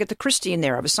picture of Agatha Christie in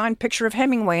there. I have a signed picture of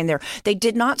Hemingway in there. They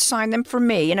did not sign them for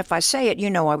me. And if I say it,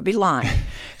 I would be lying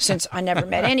since I never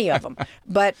met any of them.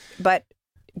 But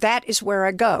that is where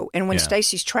I go. And when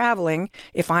Stacy's traveling,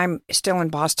 if I'm still in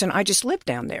Boston, I just live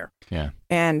down there. Yeah.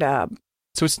 And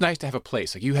so it's nice to have a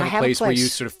place. Like you have a place where you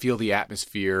sort of feel the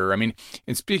atmosphere. I mean,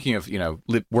 and speaking of,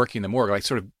 working in the morgue, like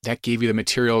sort of that gave you the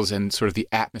materials and sort of the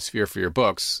atmosphere for your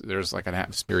books. There's like an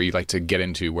atmosphere you like to get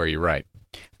into where you write.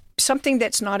 Something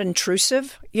that's not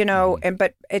intrusive,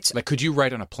 but it's like, could you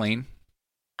write on a plane?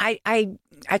 I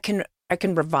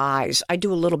can revise. I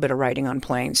do a little bit of writing on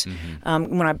planes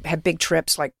when I have big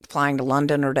trips, like flying to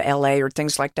London or to LA or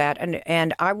things like that.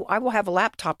 And I will have a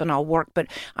laptop and I'll work, but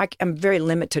I'm very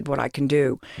limited what I can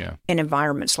do in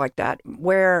environments like that.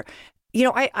 Where,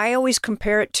 I always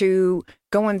compare it to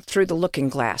going through the looking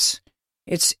glass.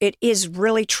 It is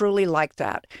really truly like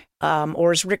that.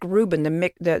 Or as Rick Rubin,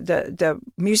 the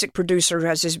music producer, who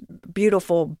has this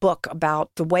beautiful book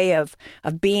about the way of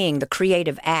being, the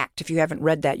creative act. If you haven't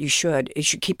read that, you should. You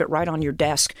should keep it right on your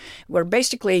desk. Where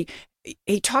basically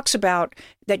he talks about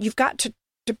that you've got to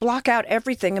block out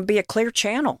everything and be a clear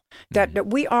channel. That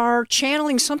we are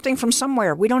channeling something from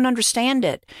somewhere. We don't understand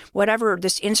it. Whatever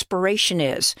this inspiration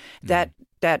is, that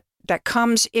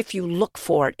comes if you look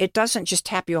for it. It doesn't just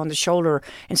tap you on the shoulder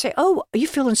and say, oh, you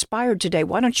feel inspired today.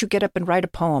 Why don't you get up and write a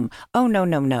poem? Oh,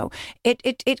 no.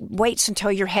 It waits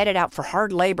until you're headed out for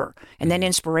hard labor. And then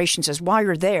inspiration says, while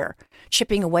you're there,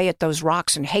 chipping away at those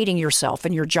rocks and hating yourself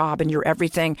and your job and your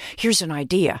everything, here's an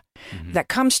idea that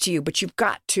comes to you. But you've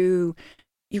got to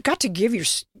give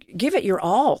it your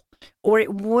all, or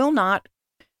it will not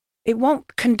It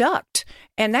won't conduct.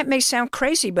 And that may sound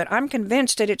crazy, but I'm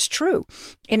convinced that it's true.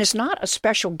 And it's not a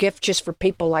special gift just for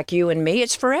people like you and me.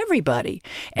 It's for everybody.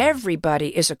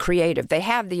 Everybody is a creative. They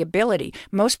have the ability.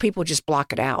 Most people just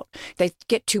block it out. They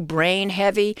get too brain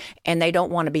heavy and they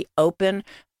don't want to be open.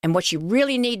 And what you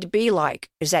really need to be like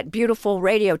is that beautiful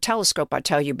radio telescope I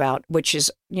tell you about, which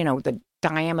is, the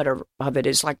diameter of it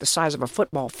is like the size of a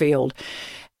football field.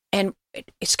 And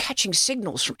it's catching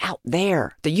signals from out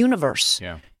there, the universe.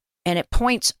 Yeah. And it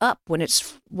points up when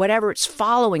it's whatever it's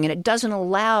following, and it doesn't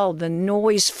allow the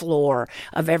noise floor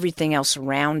of everything else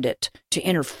around it to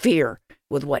interfere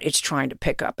with what it's trying to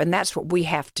pick up. And that's what we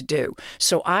have to do.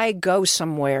 So I go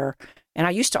somewhere, and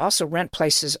I used to also rent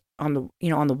places on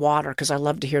the water because I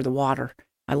love to hear the water.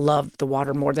 I love the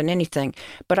water more than anything.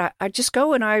 But I just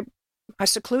go and I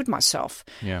seclude myself.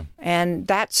 Yeah. And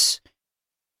that's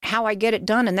how I get it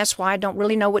done. And that's why I don't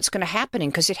really know what's going to happen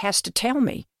because it has to tell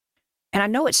me. And I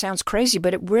know it sounds crazy,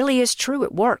 but it really is true.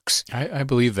 It works. I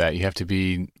believe that. You have to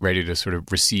be ready to sort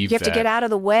of receive that. You have to get out of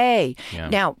the way. Yeah.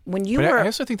 Now, when you but were... I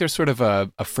also think there's sort of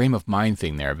a frame of mind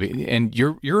thing there. And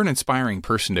you're an inspiring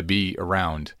person to be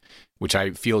around, which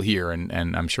I feel here, and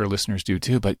I'm sure listeners do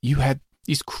too. But you had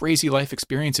these crazy life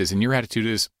experiences, and your attitude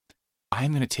is,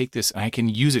 I'm going to take this and I can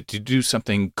use it to do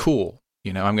something cool.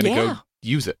 I'm going to go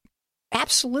use it.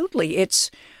 Absolutely.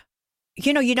 It's...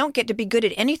 you don't get to be good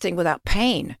at anything without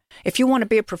pain. If you want to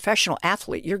be a professional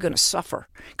athlete, you're going to suffer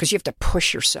because you have to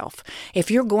push yourself.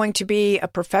 If you're going to be a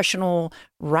professional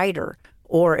writer,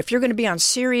 or if you're going to be on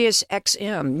Sirius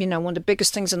XM, one of the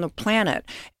biggest things on the planet,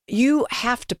 you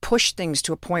have to push things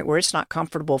to a point where it's not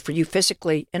comfortable for you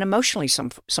physically and emotionally.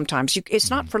 Sometimes it's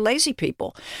not for lazy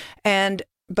people,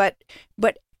 but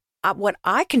what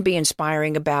I can be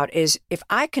inspiring about is if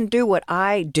I can do what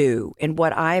I do and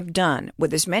what I've done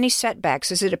with as many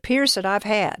setbacks as it appears that I've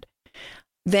had,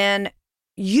 then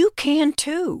you can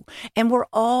too. And we're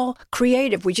all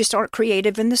creative. We just aren't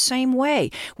creative in the same way,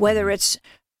 whether it's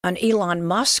an Elon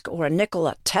Musk or a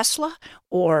Nikola Tesla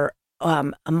or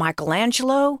a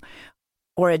Michelangelo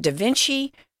or a Da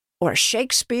Vinci or a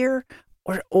Shakespeare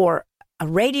or a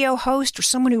radio host or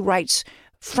someone who writes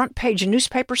front page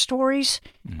newspaper stories.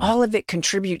 All of it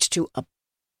contributes to a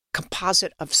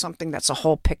composite of something that's a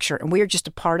whole picture, and we are just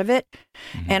a part of it.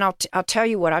 And I'll tell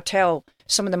you what I tell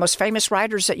some of the most famous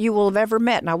writers that you will have ever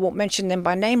met, and I won't mention them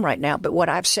by name right now, but what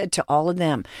I've said to all of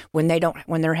them when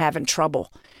they're having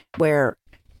trouble, where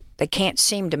they can't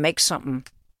seem to make something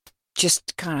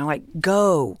just kind of like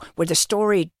go, where the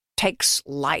story takes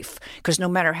life, because no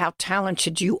matter how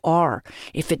talented you are,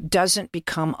 if it doesn't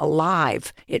become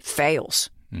alive, it fails.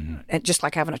 And just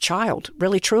like having a child,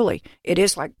 really, truly, it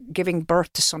is like giving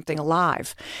birth to something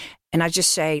alive. And I just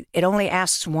say, it only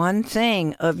asks one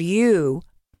thing of you,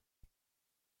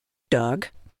 Doug.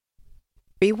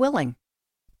 Be willing.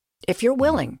 If you're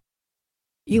willing,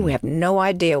 you have no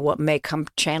idea what may come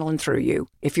channeling through you.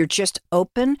 If you're just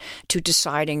open to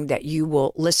deciding that you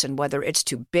will listen, whether it's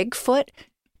to Bigfoot,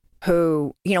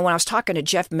 who, when I was talking to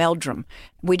Jeff Meldrum,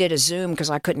 we did a Zoom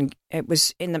because it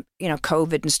was in the,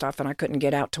 COVID and stuff, and I couldn't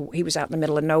get out he was out in the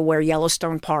middle of nowhere,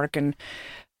 Yellowstone Park, and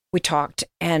we talked,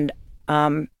 and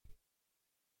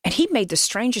he made the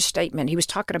strangest statement. He was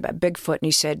talking about Bigfoot, and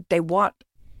he said, they want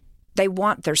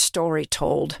their story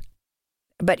told.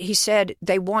 But he said,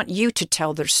 they want you to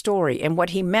tell their story. And what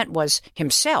he meant was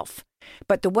himself.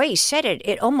 But the way he said it,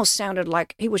 it almost sounded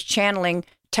like he was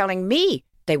telling me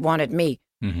they wanted me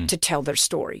to tell their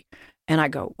story. And I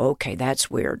go, okay, that's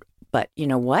weird. But you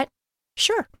know what?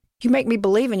 Sure. You make me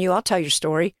believe in you, I'll tell your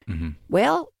story.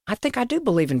 Well, I think I do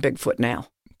believe in Bigfoot now.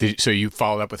 So you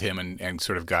followed up with him and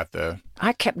sort of got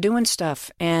I kept doing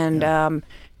stuff. And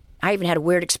I even had a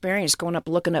weird experience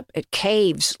looking up at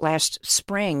caves last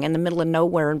spring in the middle of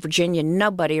nowhere in Virginia,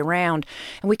 nobody around.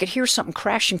 And we could hear something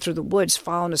crashing through the woods,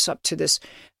 following us up to this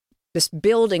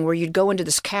building where you'd go into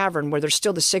this cavern where there's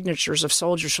still the signatures of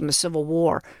soldiers from the Civil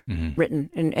War written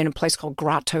in a place called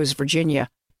Grottoes, Virginia,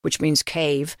 which means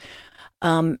cave.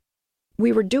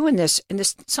 We were doing this, and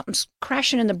something's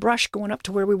crashing in the brush going up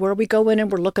to where we were. We go in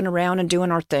and we're looking around and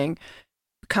doing our thing.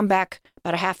 We come back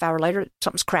about a half hour later,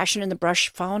 something's crashing in the brush,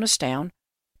 following us down.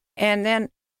 And then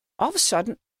all of a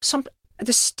sudden,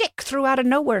 the stick threw out of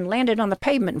nowhere and landed on the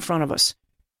pavement in front of us.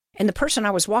 And the person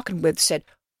I was walking with said,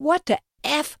 "What the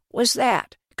F was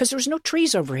that?" Because there was no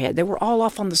trees overhead. They were all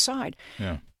off on the side.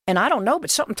 Yeah. And I don't know,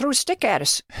 but something threw a stick at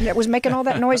us that was making all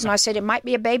that noise. And I said, it might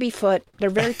be a baby foot.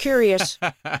 They're very curious.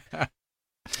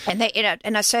 And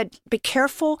and I said, be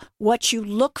careful what you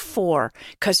look for,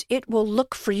 because it will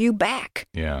look for you back.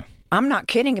 Yeah. I'm not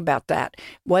kidding about that.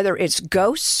 Whether it's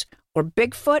ghosts or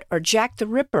Bigfoot or Jack the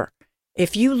Ripper,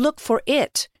 if you look for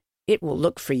it, it will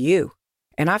look for you.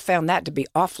 And I found that to be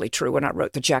awfully true when I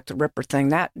wrote the Jack the Ripper thing.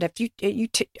 That if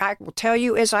I will tell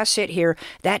you as I sit here,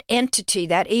 that entity,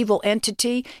 that evil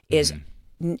entity, is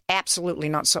absolutely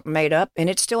not something made up, and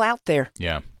it's still out there.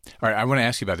 Yeah. All right. I want to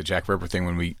ask you about the Jack Ripper thing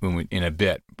when we in a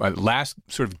bit. Last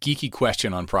sort of geeky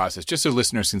question on process, just so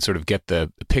listeners can sort of get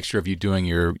the picture of you doing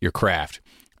your craft.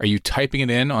 Are you typing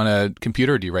it in on a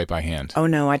computer, or do you write by hand? Oh,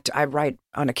 no, I write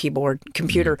on a keyboard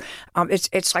computer.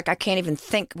 It's like I can't even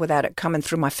think without it coming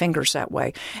through my fingers that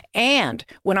way. And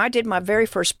when I did my very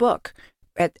first book,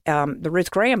 at the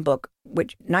Ruth Graham book,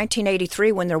 which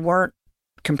 1983, when there weren't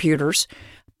computers,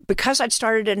 because I'd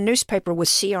started a newspaper with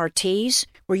CRTs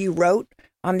where you wrote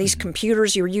on these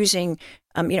computers, you were using,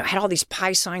 had all these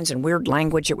pi signs and weird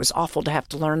language. It was awful to have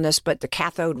to learn this, but the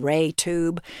cathode ray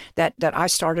tube that I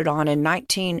started on in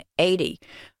 1980,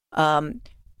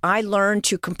 I learned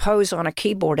to compose on a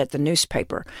keyboard at the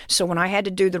newspaper. So when I had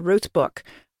to do the Ruth book,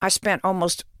 I spent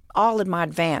almost all in my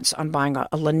advance on buying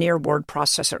a linear word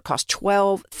processor. It cost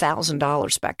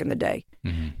 $12,000 back in the day.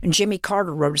 And Jimmy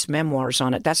Carter wrote his memoirs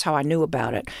on it. That's how I knew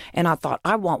about it. And I thought,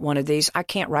 I want one of these. I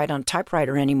can't write on a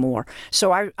typewriter anymore.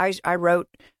 So I wrote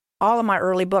all of my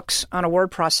early books on a word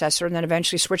processor, and then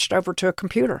eventually switched over to a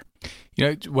computer.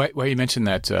 You know, why you mentioned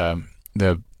that,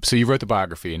 so you wrote the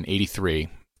biography in 83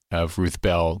 of Ruth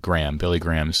Bell Graham, Billy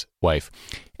Graham's wife.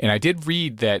 And I did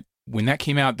read that when that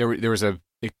came out, there was it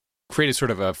created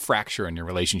sort of a fracture in your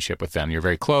relationship with them. You're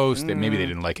very close. That maybe they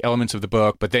didn't like elements of the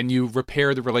book, but then you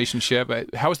repair the relationship.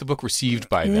 How was the book received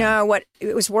by them? No,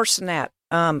 it was worse than that.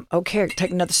 Okay,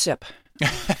 take another sip.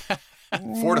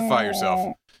 Fortify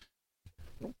yourself.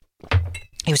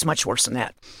 It was much worse than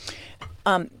that.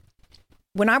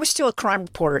 When I was still a crime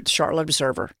reporter at the Charlotte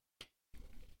Observer,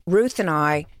 Ruth and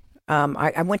I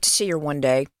went to see her one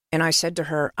day, and I said to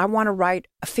her, I want to write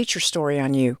a feature story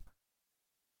on you.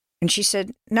 And she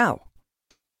said, no.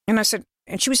 And I said,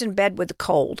 and she was in bed with a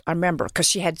cold, I remember, because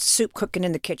she had soup cooking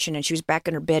in the kitchen, and she was back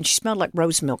in her bed. She smelled like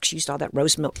rose milk. She used all that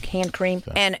rose milk hand cream.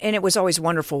 And it was always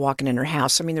wonderful walking in her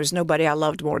house. I mean, there's nobody I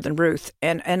loved more than Ruth.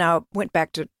 And I went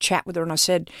back to chat with her, and I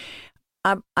said,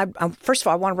 first of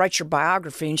all, I want to write your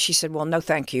biography. And she said, well, no,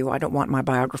 thank you. I don't want my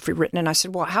biography written. And I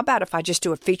said, well, how about if I just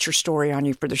do a feature story on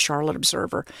you for the Charlotte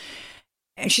Observer?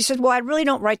 And she said, well, I really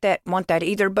don't want that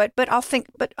either, but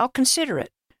I'll consider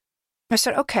it. I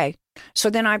said, okay. So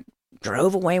then I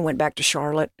drove away and went back to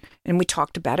Charlotte, and we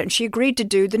talked about it, and she agreed to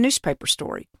do the newspaper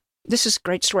story. This is a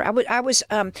great story.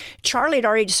 Charlie had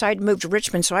already decided to move to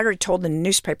Richmond, so I already told the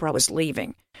newspaper I was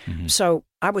leaving. So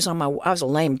I was a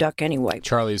lame duck anyway.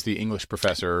 Charlie is the English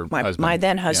professor husband. My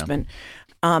then husband.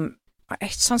 Yeah.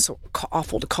 It sounds so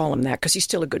awful to call him that because he's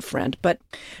still a good friend. But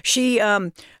she,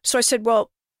 so I said, well,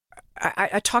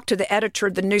 I talked to the editor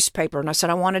of the newspaper, and I said,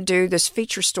 I want to do this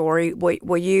feature story.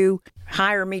 Will you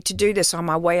hire me to do this on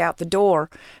my way out the door?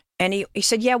 And he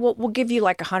said, yeah, we'll give you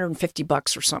like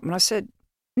 $150 or something. And I said,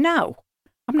 no,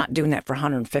 I'm not doing that for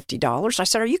 $150. I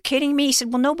said, are you kidding me? He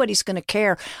said, well, nobody's going to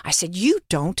care. I said, you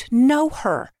don't know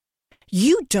her.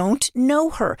 You don't know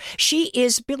her. She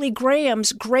is Billy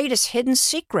Graham's greatest hidden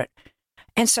secret.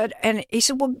 And he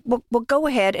said, well, go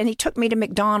ahead. And he took me to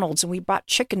McDonald's, and we bought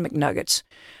chicken McNuggets.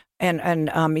 And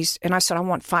I said, I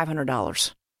want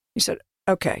 $500. He said,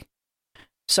 okay.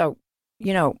 So,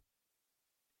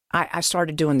 I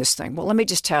started doing this thing. Well, let me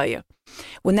just tell you,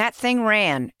 when that thing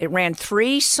it ran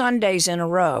 3 Sundays in a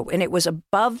row, and it was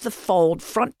above the fold,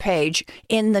 front page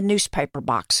in the newspaper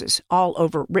boxes all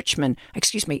over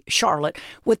Charlotte,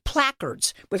 with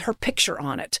placards with her picture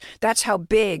on it. That's how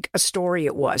big a story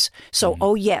it was. So,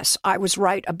 oh yes, I was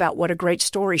right about what a great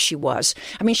story she was.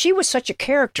 I mean, she was such a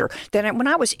character that when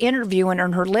I was interviewing her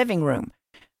in her living room,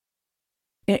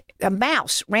 a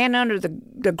mouse ran under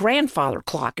the grandfather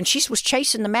clock, and she was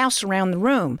chasing the mouse around the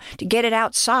room to get it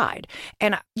outside.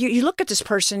 And you look at this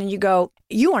person and you go,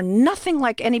 you are nothing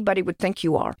like anybody would think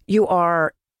you are.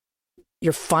 You're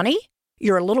funny.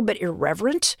 You're a little bit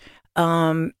irreverent.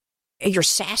 You're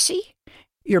sassy.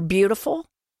 You're beautiful.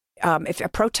 If a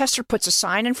protester puts a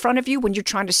sign in front of you when you're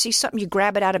trying to see something, you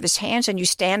grab it out of his hands and you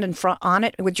stand in front on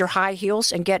it with your high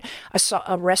heels and get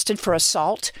arrested for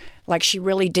assault like she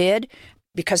really did,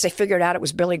 because they figured out it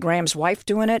was Billy Graham's wife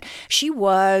doing it. She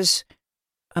was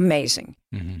amazing.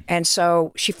 And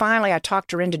so I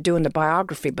talked her into doing the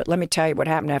biography, but let me tell you what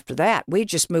happened after that. We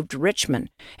just moved to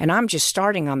Richmond, and I'm just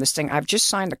starting on this thing. I've just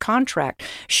signed the contract.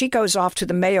 She goes off to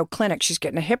the Mayo Clinic. She's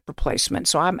getting a hip replacement,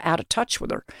 so I'm out of touch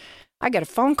with her. I get a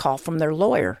phone call from their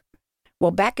lawyer.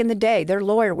 Well, back in the day, their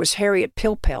lawyer was Harriet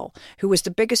Pilpel, who was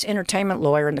the biggest entertainment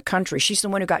lawyer in the country. She's the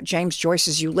one who got James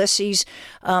Joyce's Ulysses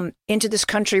into this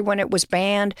country when it was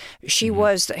banned. She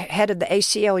was the head of the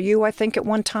ACLU, I think, at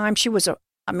one time. She was a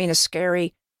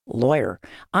scary lawyer.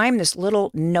 I'm this little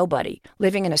nobody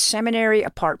living in a seminary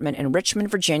apartment in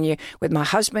Richmond, Virginia, with my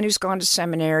husband who's gone to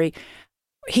seminary.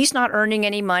 He's not earning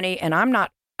any money, and I'm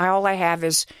not. All I have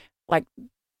is like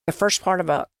the first part of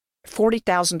a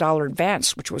 $40,000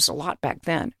 advance, which was a lot back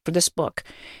then, for this book.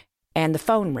 And the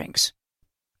phone rings.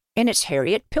 And it's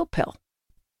Harriet Pilpel.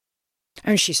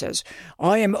 And she says,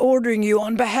 I am ordering you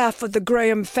on behalf of the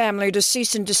Graham family to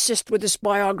cease and desist with this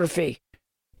biography.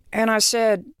 And I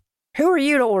said, who are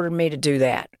you to order me to do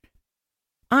that?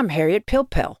 I'm Harriet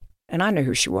Pilpel. And I knew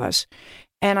who she was.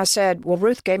 And I said, well,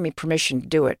 Ruth gave me permission to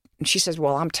do it. And she says,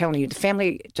 well, I'm telling you, the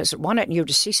family doesn't want it, and you have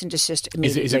to cease and desist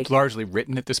immediately. Is it largely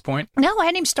written at this point? No, I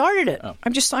hadn't even started it. Oh.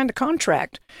 I've just signed the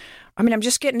contract. I mean, I'm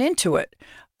just getting into it.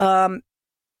 And,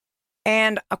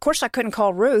 of course, I couldn't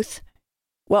call Ruth.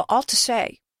 Well, all to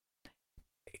say,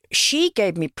 she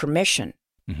gave me permission,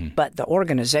 but the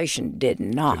organization did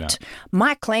not.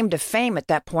 My claim to fame at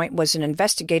that point was an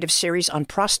investigative series on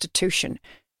prostitution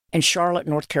in Charlotte,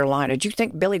 North Carolina. Do you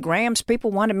think Billy Graham's people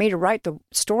wanted me to write the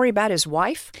story about his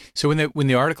wife? So when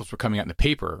the articles were coming out in the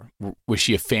paper, was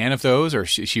she a fan of those, or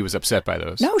she was upset by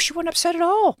those? No, she wasn't upset at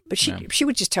all. But she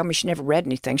would just tell me she never read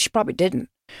anything. She probably didn't.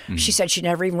 She said she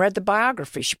never even read the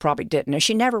biography. She probably didn't. And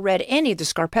she never read any of the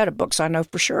Scarpetta books, I know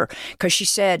for sure, because she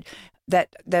said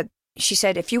that she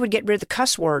said, if you would get rid of the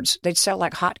cuss words, they'd sell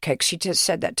like hotcakes. She just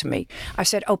said that to me. I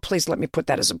said, oh, please let me put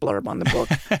that as a blurb on the book.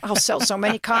 I'll sell so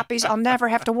many copies, I'll never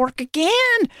have to work again.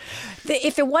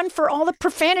 If it wasn't for all the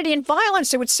profanity and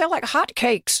violence, it would sell like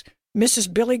hotcakes.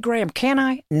 Mrs. Billy Graham, can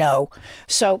I? No.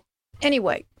 So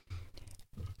anyway,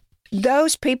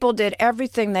 those people did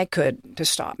everything they could to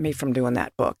stop me from doing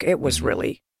that book. It was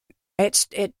really,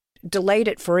 it delayed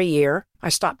it for a year. I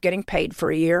stopped getting paid for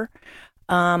a year.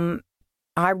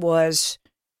 I was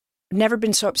never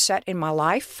been so upset in my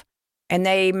life, and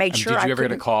they made sure. Did you ever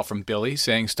get a call from Billy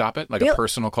saying stop it, like a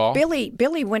personal call?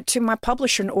 Billy went to my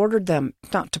publisher and ordered them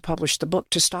not to publish the book,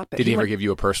 to stop it. Did he ever give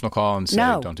you a personal call and say,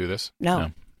 don't do this?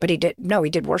 No. But he did. No, he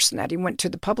did worse than that. He went to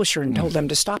the publisher and told them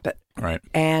to stop it. Right.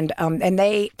 And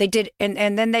they did, and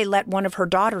then they let one of her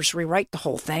daughters rewrite the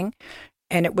whole thing,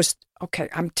 and it was okay.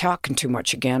 I'm talking too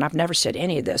much again. I've never said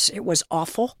any of this. It was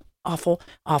awful. Awful,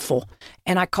 awful.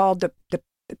 And I called the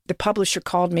publisher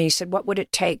called me. He said, what would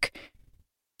it take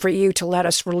for you to let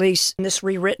us release this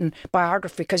rewritten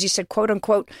biography? Because he said, quote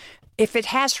unquote, if it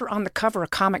has her on the cover, a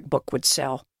comic book would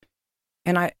sell.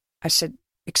 And I said,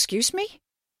 excuse me?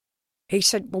 He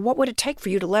said, well, what would it take for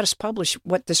you to let us publish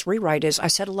what this rewrite is? I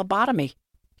said, a lobotomy.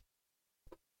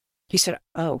 He said,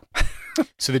 oh.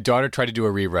 So the daughter tried to do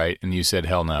a rewrite, and you said,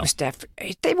 hell no.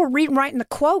 They were rewriting the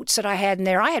quotes that I had in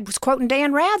there. I was quoting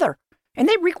Dan Rather, and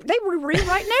they were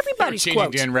rewriting everybody's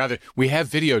quotes. Dan Rather. We have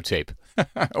videotape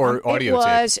or audio tape.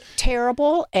 It was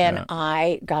terrible, and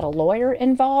I got a lawyer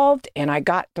involved, and I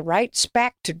got the rights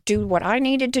back to do what I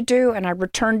needed to do, and I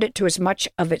returned it to as much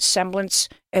of its semblance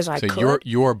as I could. So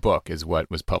your book is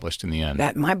what was published in the end.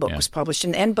 My book was published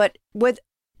in the end, but with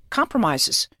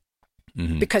compromises.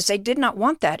 Because they did not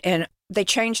want that. And they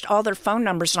changed all their phone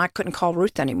numbers, and I couldn't call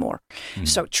Ruth anymore.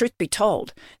 So truth be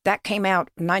told, that came out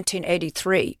in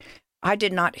 1983. I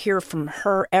did not hear from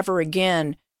her ever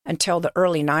again until the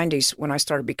early 90s, when I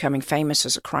started becoming famous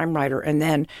as a crime writer. And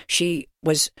then she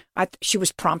was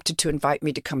prompted to invite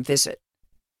me to come visit,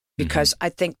 because I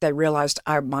think they realized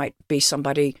I might be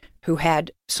somebody who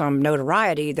had some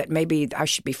notoriety, that maybe I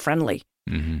should be friendly.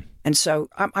 And so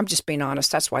I'm just being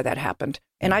honest. That's why that happened.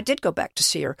 And I did go back to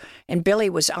see her. And Billy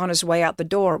was on his way out the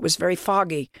door. It was very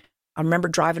foggy. I remember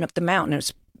driving up the mountain.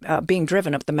 It was being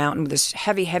driven up the mountain with this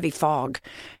heavy, heavy fog.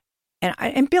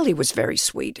 And Billy was very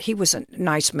sweet. He was a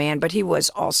nice man, but he was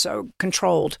also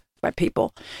controlled by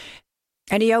people.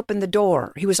 And he opened the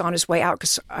door. He was on his way out,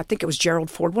 because I think it was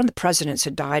Gerald Ford. One of the presidents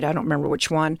had died. I don't remember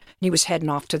which one. And he was heading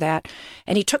off to that.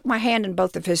 And he took my hand in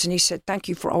both of his, and he said, thank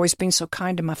you for always being so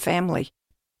kind to my family.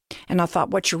 And I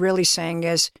thought, what you're really saying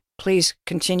is, please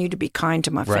continue to be kind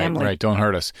to my family. Right, don't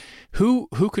hurt us. Who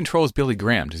controls Billy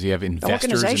Graham? Does he have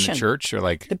investors in the church, or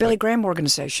like the Billy Graham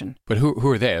organization? But who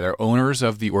are they? Are they owners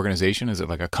of the organization? Is it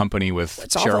like a company with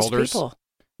shareholders? All those people.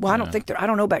 Well, I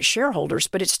don't know about shareholders,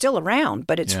 but it's still around.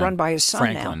 But it's run by his son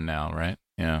Franklin now, right?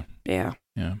 Yeah.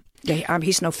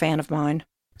 He's no fan of mine.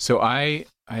 So I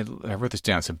wrote this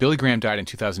down. So Billy Graham died in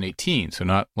 2018, so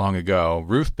not long ago.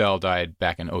 Ruth Bell died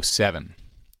back in 2007.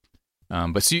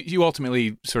 But so you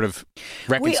ultimately sort of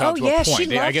reconciled to a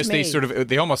point. I guess me.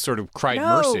 they almost sort of cried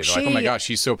mercy. They're like, oh my gosh,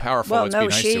 she's so powerful. Let's be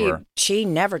nice to her. She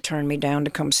never turned me down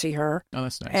to come see her. Oh,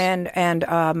 that's nice.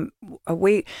 And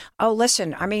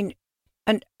listen, I mean,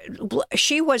 and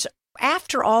she was,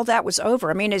 after all that was over,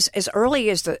 I mean, as early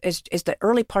as the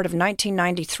early part of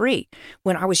 1993,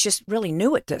 when I was just really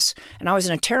new at this, and I was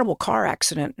in a terrible car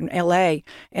accident in L.A.,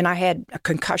 and I had a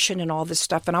concussion and all this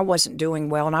stuff, and I wasn't doing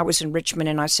well, and I was in Richmond,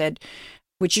 and I said,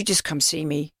 would you just come see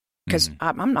me? Because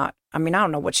I'm not, I mean, I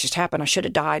don't know what just happened. I should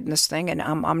have died in this thing, and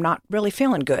I'm not really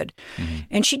feeling good.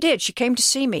 And she did. She came to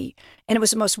see me, and it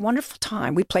was the most wonderful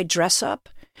time. We played dress up.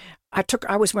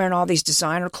 I was wearing all these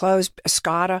designer clothes,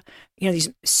 Escada, these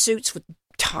suits with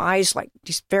ties, like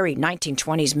these very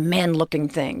 1920s men-looking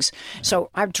things. So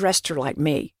I've dressed her like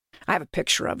me. I have a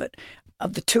picture of it,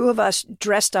 of the two of us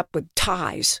dressed up with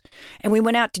ties. And we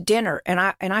went out to dinner, and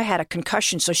I had a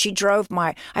concussion, so she drove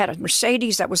I had a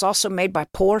Mercedes that was also made by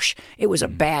Porsche. It was a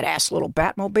badass little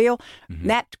Batmobile.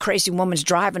 That crazy woman's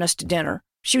driving us to dinner.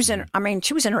 She was in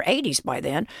her 80s by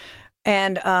then.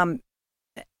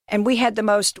 And we had the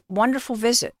most wonderful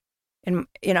visit,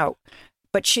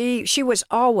 but she was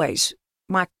always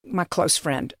my close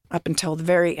friend up until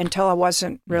I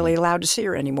wasn't really allowed to see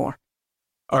her anymore.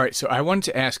 All right, so I wanted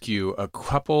to ask you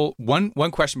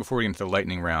one question before we get into the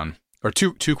lightning round, or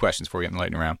two questions before we get into the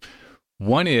lightning round.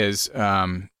 One is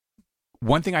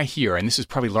one thing I hear, and this is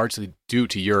probably largely due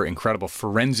to your incredible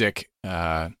forensic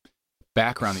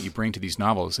background that you bring to these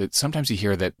novels. That sometimes you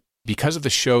hear that, because of the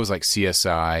shows like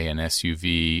CSI and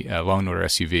SUV, Law and Order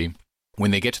SUV, when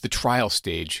they get to the trial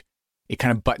stage, it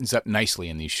kind of buttons up nicely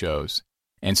in these shows.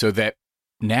 And so that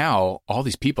now all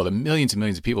these people, the millions and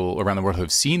millions of people around the world who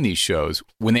have seen these shows,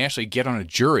 when they actually get on a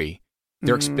jury,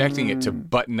 they're expecting it to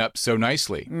button up so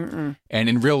nicely. And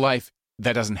in real life,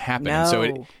 that doesn't happen. No. And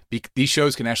so these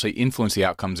shows can actually influence the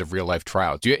outcomes of real life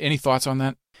trials. Do you have any thoughts on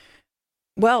that?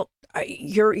 Well,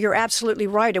 you're absolutely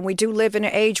right, and we do live in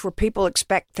an age where people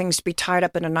expect things to be tied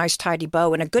up in a nice, tidy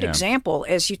bow. And a good example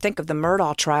is you think of the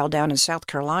Murdaugh trial down in South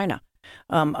Carolina,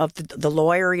 of the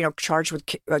lawyer, charged with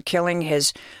killing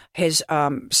his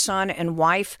son and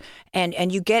wife,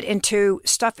 and you get into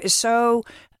stuff is so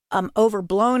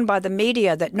overblown by the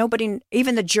media that nobody,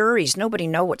 even the juries, nobody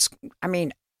know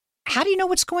how do you know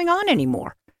what's going on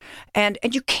anymore? And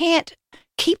you can't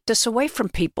keep this away from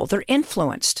people. They're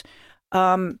influenced.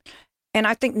 And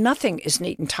I think nothing is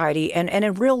neat and tidy. And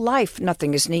in real life,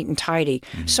 nothing is neat and tidy.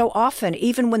 So often,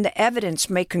 even when the evidence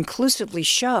may conclusively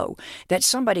show that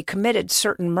somebody committed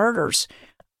certain murders,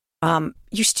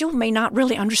 you still may not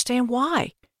really understand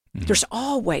why. There's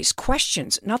always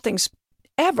questions. Nothing's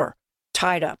ever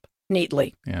tied up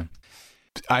neatly. Yeah.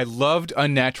 I loved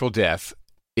Unnatural Death.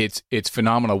 It's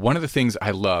phenomenal. One of the things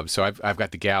I love, so I've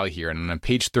got the galley here, and on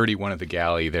page 31 of the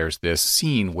galley, there's this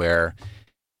scene where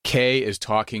Kay is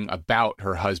talking about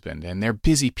her husband, and they're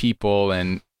busy people,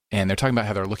 and they're talking about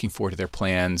how they're looking forward to their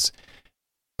plans.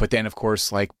 But then, of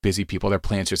course, like busy people, their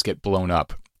plans just get blown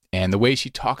up. And the way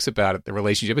she talks about it, the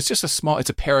relationship, it's just it's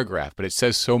a paragraph, but it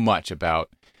says so much about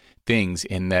things,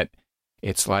 in that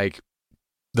it's like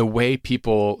the way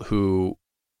people who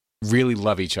really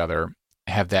love each other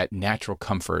have that natural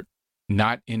comfort,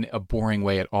 not in a boring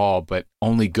way at all, but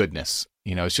only goodness.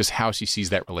 It's just how she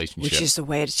sees that relationship. Which is the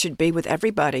way it should be with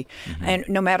everybody. And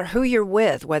no matter who you're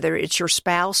with, whether it's your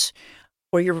spouse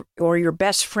or your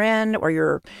best friend or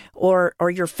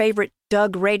your favorite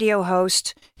Doug radio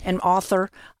host and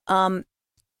author,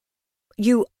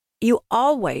 you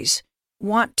always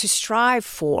want to strive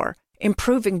for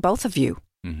improving both of you.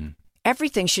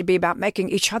 Everything should be about making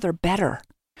each other better.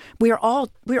 We're all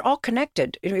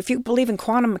connected. If you believe in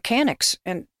quantum mechanics,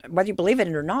 and whether you believe in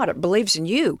it or not, it believes in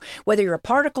you. Whether you're a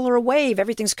particle or a wave,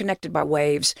 everything's connected by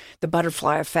waves. The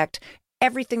butterfly effect,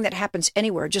 everything that happens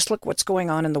anywhere. Just look what's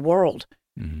going on in the world.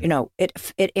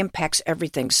 It impacts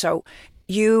everything. So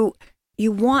you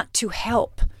want to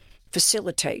help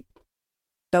facilitate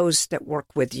those that work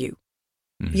with you.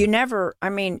 You never.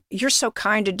 You're so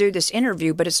kind to do this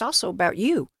interview, but it's also about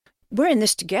you. We're in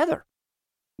this together.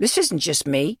 This isn't just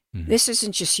me. This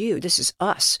isn't just you. This is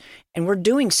us. And we're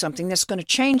doing something that's going to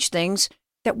change things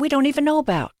that we don't even know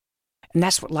about. And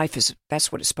that's what life is.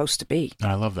 That's what it's supposed to be.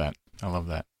 I love that.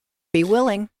 Be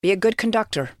willing. Be a good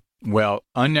conductor. Well,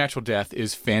 Unnatural Death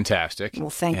is fantastic. Well,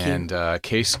 thank you. And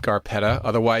Kay Scarpetta,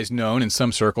 otherwise known in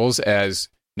some circles as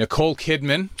Nicole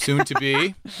Kidman, soon to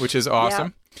be, which is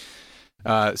awesome.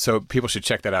 So people should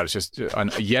check that out. It's just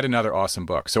yet another awesome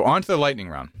book. So on to the lightning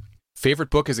round.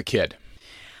 Favorite book as a kid?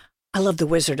 I love The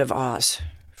Wizard of Oz,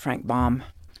 Frank Baum.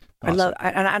 Awesome.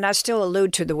 And I still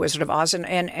allude to The Wizard of Oz,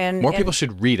 and more people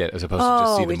should read it as opposed to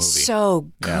just see the movie. It's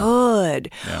so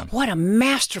good. Yeah. What a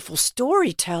masterful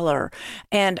storyteller.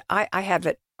 And I have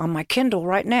it on my Kindle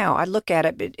right now. I look at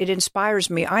it. It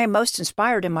inspires me. I am most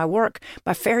inspired in my work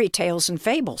by fairy tales and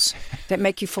fables that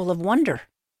make you full of wonder.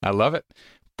 I love it.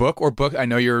 Book or book? I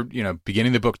know you're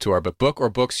beginning the book tour, but book or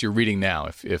books you're reading now,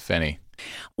 if any?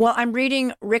 Well, I'm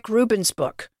reading Rick Rubin's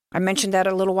book. I mentioned that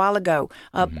a little while ago.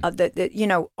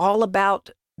 All about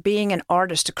being an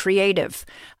artist, a creative.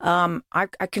 I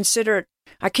consider it.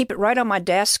 I keep it right on my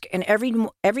desk, and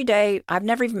every day. I've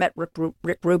never even met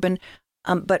Rick Rubin,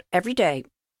 but every day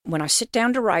when I sit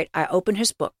down to write, I open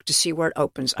his book to see where it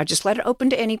opens. I just let it open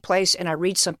to any place, and I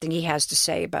read something he has to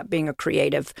say about being a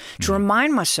creative to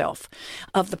remind myself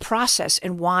of the process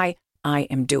and why I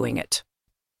am doing it.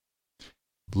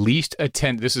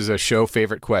 This is a show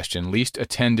favorite question, least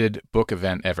attended book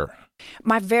event ever.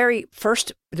 My very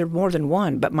first, there are more than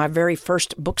one, but my very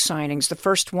first book signings, the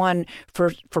first one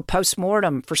for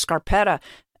Postmortem, for Scarpetta,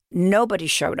 nobody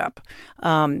showed up.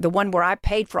 The one where I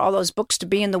paid for all those books to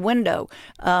be in the window.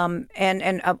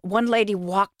 And one lady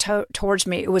walked towards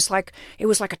me. It was like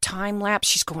a time lapse.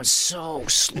 She's going so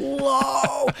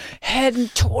slow, heading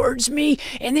towards me.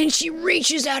 And then she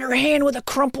reaches out her hand with a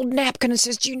crumpled napkin and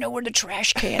says, "Do you know where the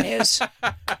trash can is?"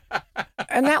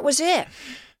 And that was it.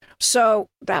 So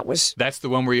that's the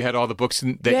one where you had all the books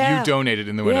that you donated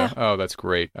in the window. Yeah. Oh, that's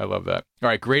great. I love that. All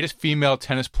right. Greatest female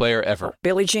tennis player ever.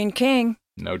 Billie Jean King.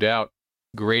 No doubt.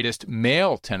 Greatest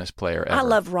male tennis player ever. I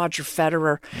love Roger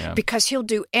Federer because he'll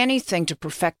do anything to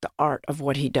perfect the art of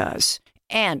what he does.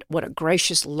 And what a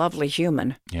gracious, lovely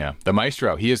human. Yeah. The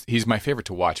maestro. He's my favorite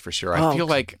to watch for sure. I feel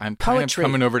like I'm kind of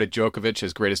coming over to Djokovic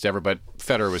as greatest ever, but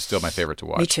Federer was still my favorite to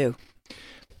watch. Me too.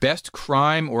 Best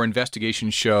crime or investigation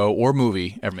show or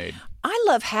movie ever made. I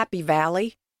love Happy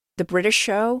Valley, the British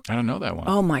show. I don't know that one.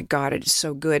 Oh, my God. It is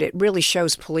so good. It really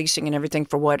shows policing and everything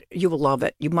for what you will love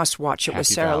it. You must watch it with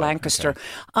Sarah Lancaster.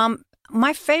 Okay.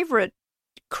 My favorite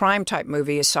crime-type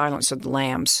movie is Silence of the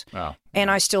Lambs. Oh. And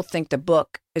I still think the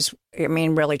book is,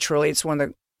 really, truly, it's one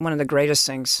of the greatest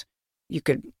things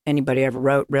anybody ever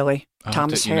wrote, really.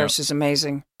 Thomas Harris is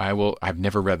amazing. I've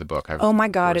never read the book. Oh, my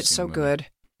God. It's so good.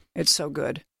 It's so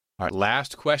good. All right,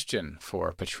 last question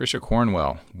for Patricia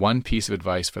Cornwell. One piece of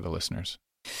advice for the listeners.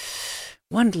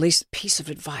 One piece of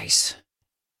advice.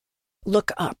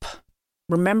 Look up.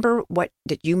 Remember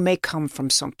that you may come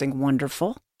from something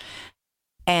wonderful,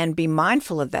 and be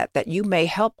mindful of that you may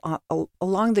help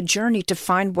along the journey to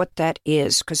find what that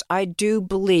is. Because I do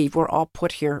believe we're all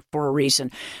put here for a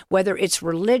reason, whether it's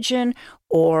religion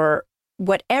or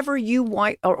whatever you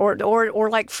want, or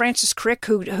like Francis Crick,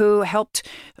 who helped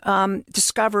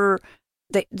discover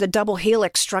the double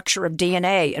helix structure of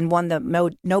DNA and won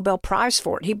the Nobel Prize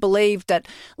for it. He believed that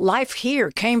life here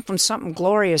came from something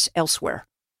glorious elsewhere,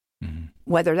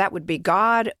 whether that would be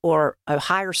God or a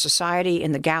higher society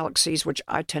in the galaxies, which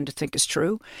I tend to think is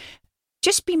true.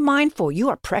 Just be mindful. You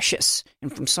are precious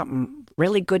and from something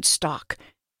really good stock,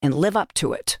 and live up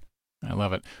to it. I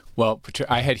love it. Well,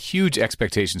 I had huge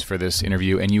expectations for this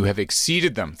interview, and you have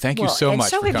exceeded them. Thank you so much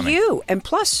for coming. And so have you. And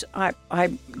plus,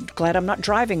 I'm glad I'm not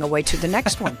driving away to the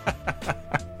next one.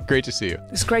 Great to see you.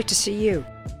 It's great to see you.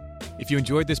 If you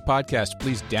enjoyed this podcast,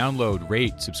 please download,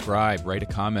 rate, subscribe, write a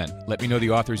comment. Let me know the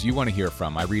authors you want to hear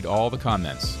from. I read all the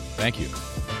comments. Thank you.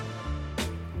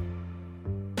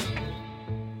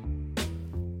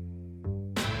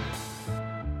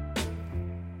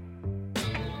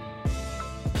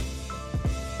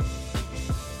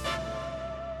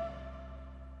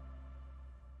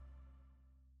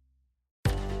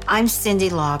 I'm Cyndi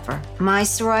Lauper. My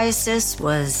psoriasis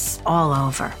was all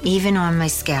over, even on my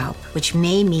scalp, which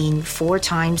may mean 4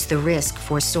 times the risk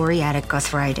for psoriatic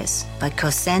arthritis. But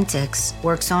Cosentyx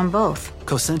works on both.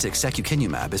 Cosentyx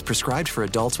secukinumab is prescribed for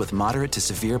adults with moderate to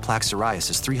severe plaque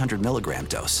psoriasis 300 milligram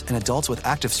dose and adults with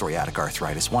active psoriatic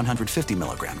arthritis 150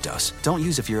 milligram dose. Don't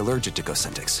use if you're allergic to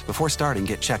Cosentyx. Before starting,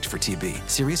 get checked for TB,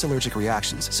 serious allergic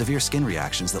reactions, severe skin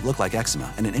reactions that look like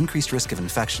eczema, and an increased risk of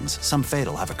infections, some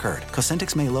fatal, have occurred.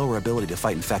 Cosentyx may lower ability to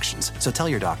fight infections, so tell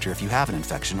your doctor if you have an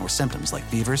infection or symptoms like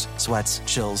fevers, sweats,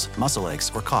 chills, muscle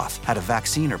aches, or cough, had a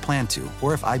vaccine or plan to,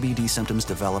 or if IBD symptoms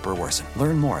develop or worsen.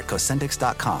 Learn more at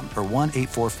Cosentyx.com or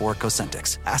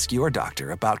 1-844-COSENTYX. Ask your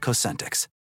doctor about Cosentyx.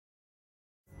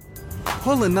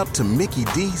 Pulling up to Mickey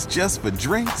D's just for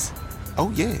drinks?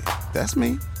 Oh yeah, that's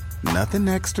me. Nothing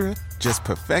extra, just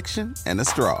perfection and a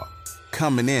straw.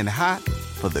 Coming in hot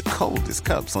for the coldest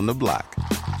cups on the block.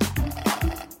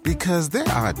 Because there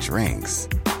are drinks.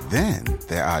 Then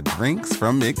there are drinks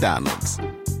from McDonald's.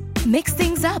 Mix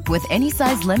things up with any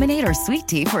size lemonade or sweet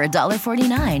tea for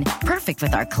 $1.49. Perfect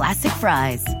with our classic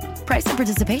fries. Price and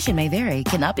participation may vary.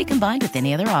 Cannot be combined with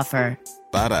any other offer.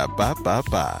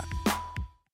 Ba-da-ba-ba-ba.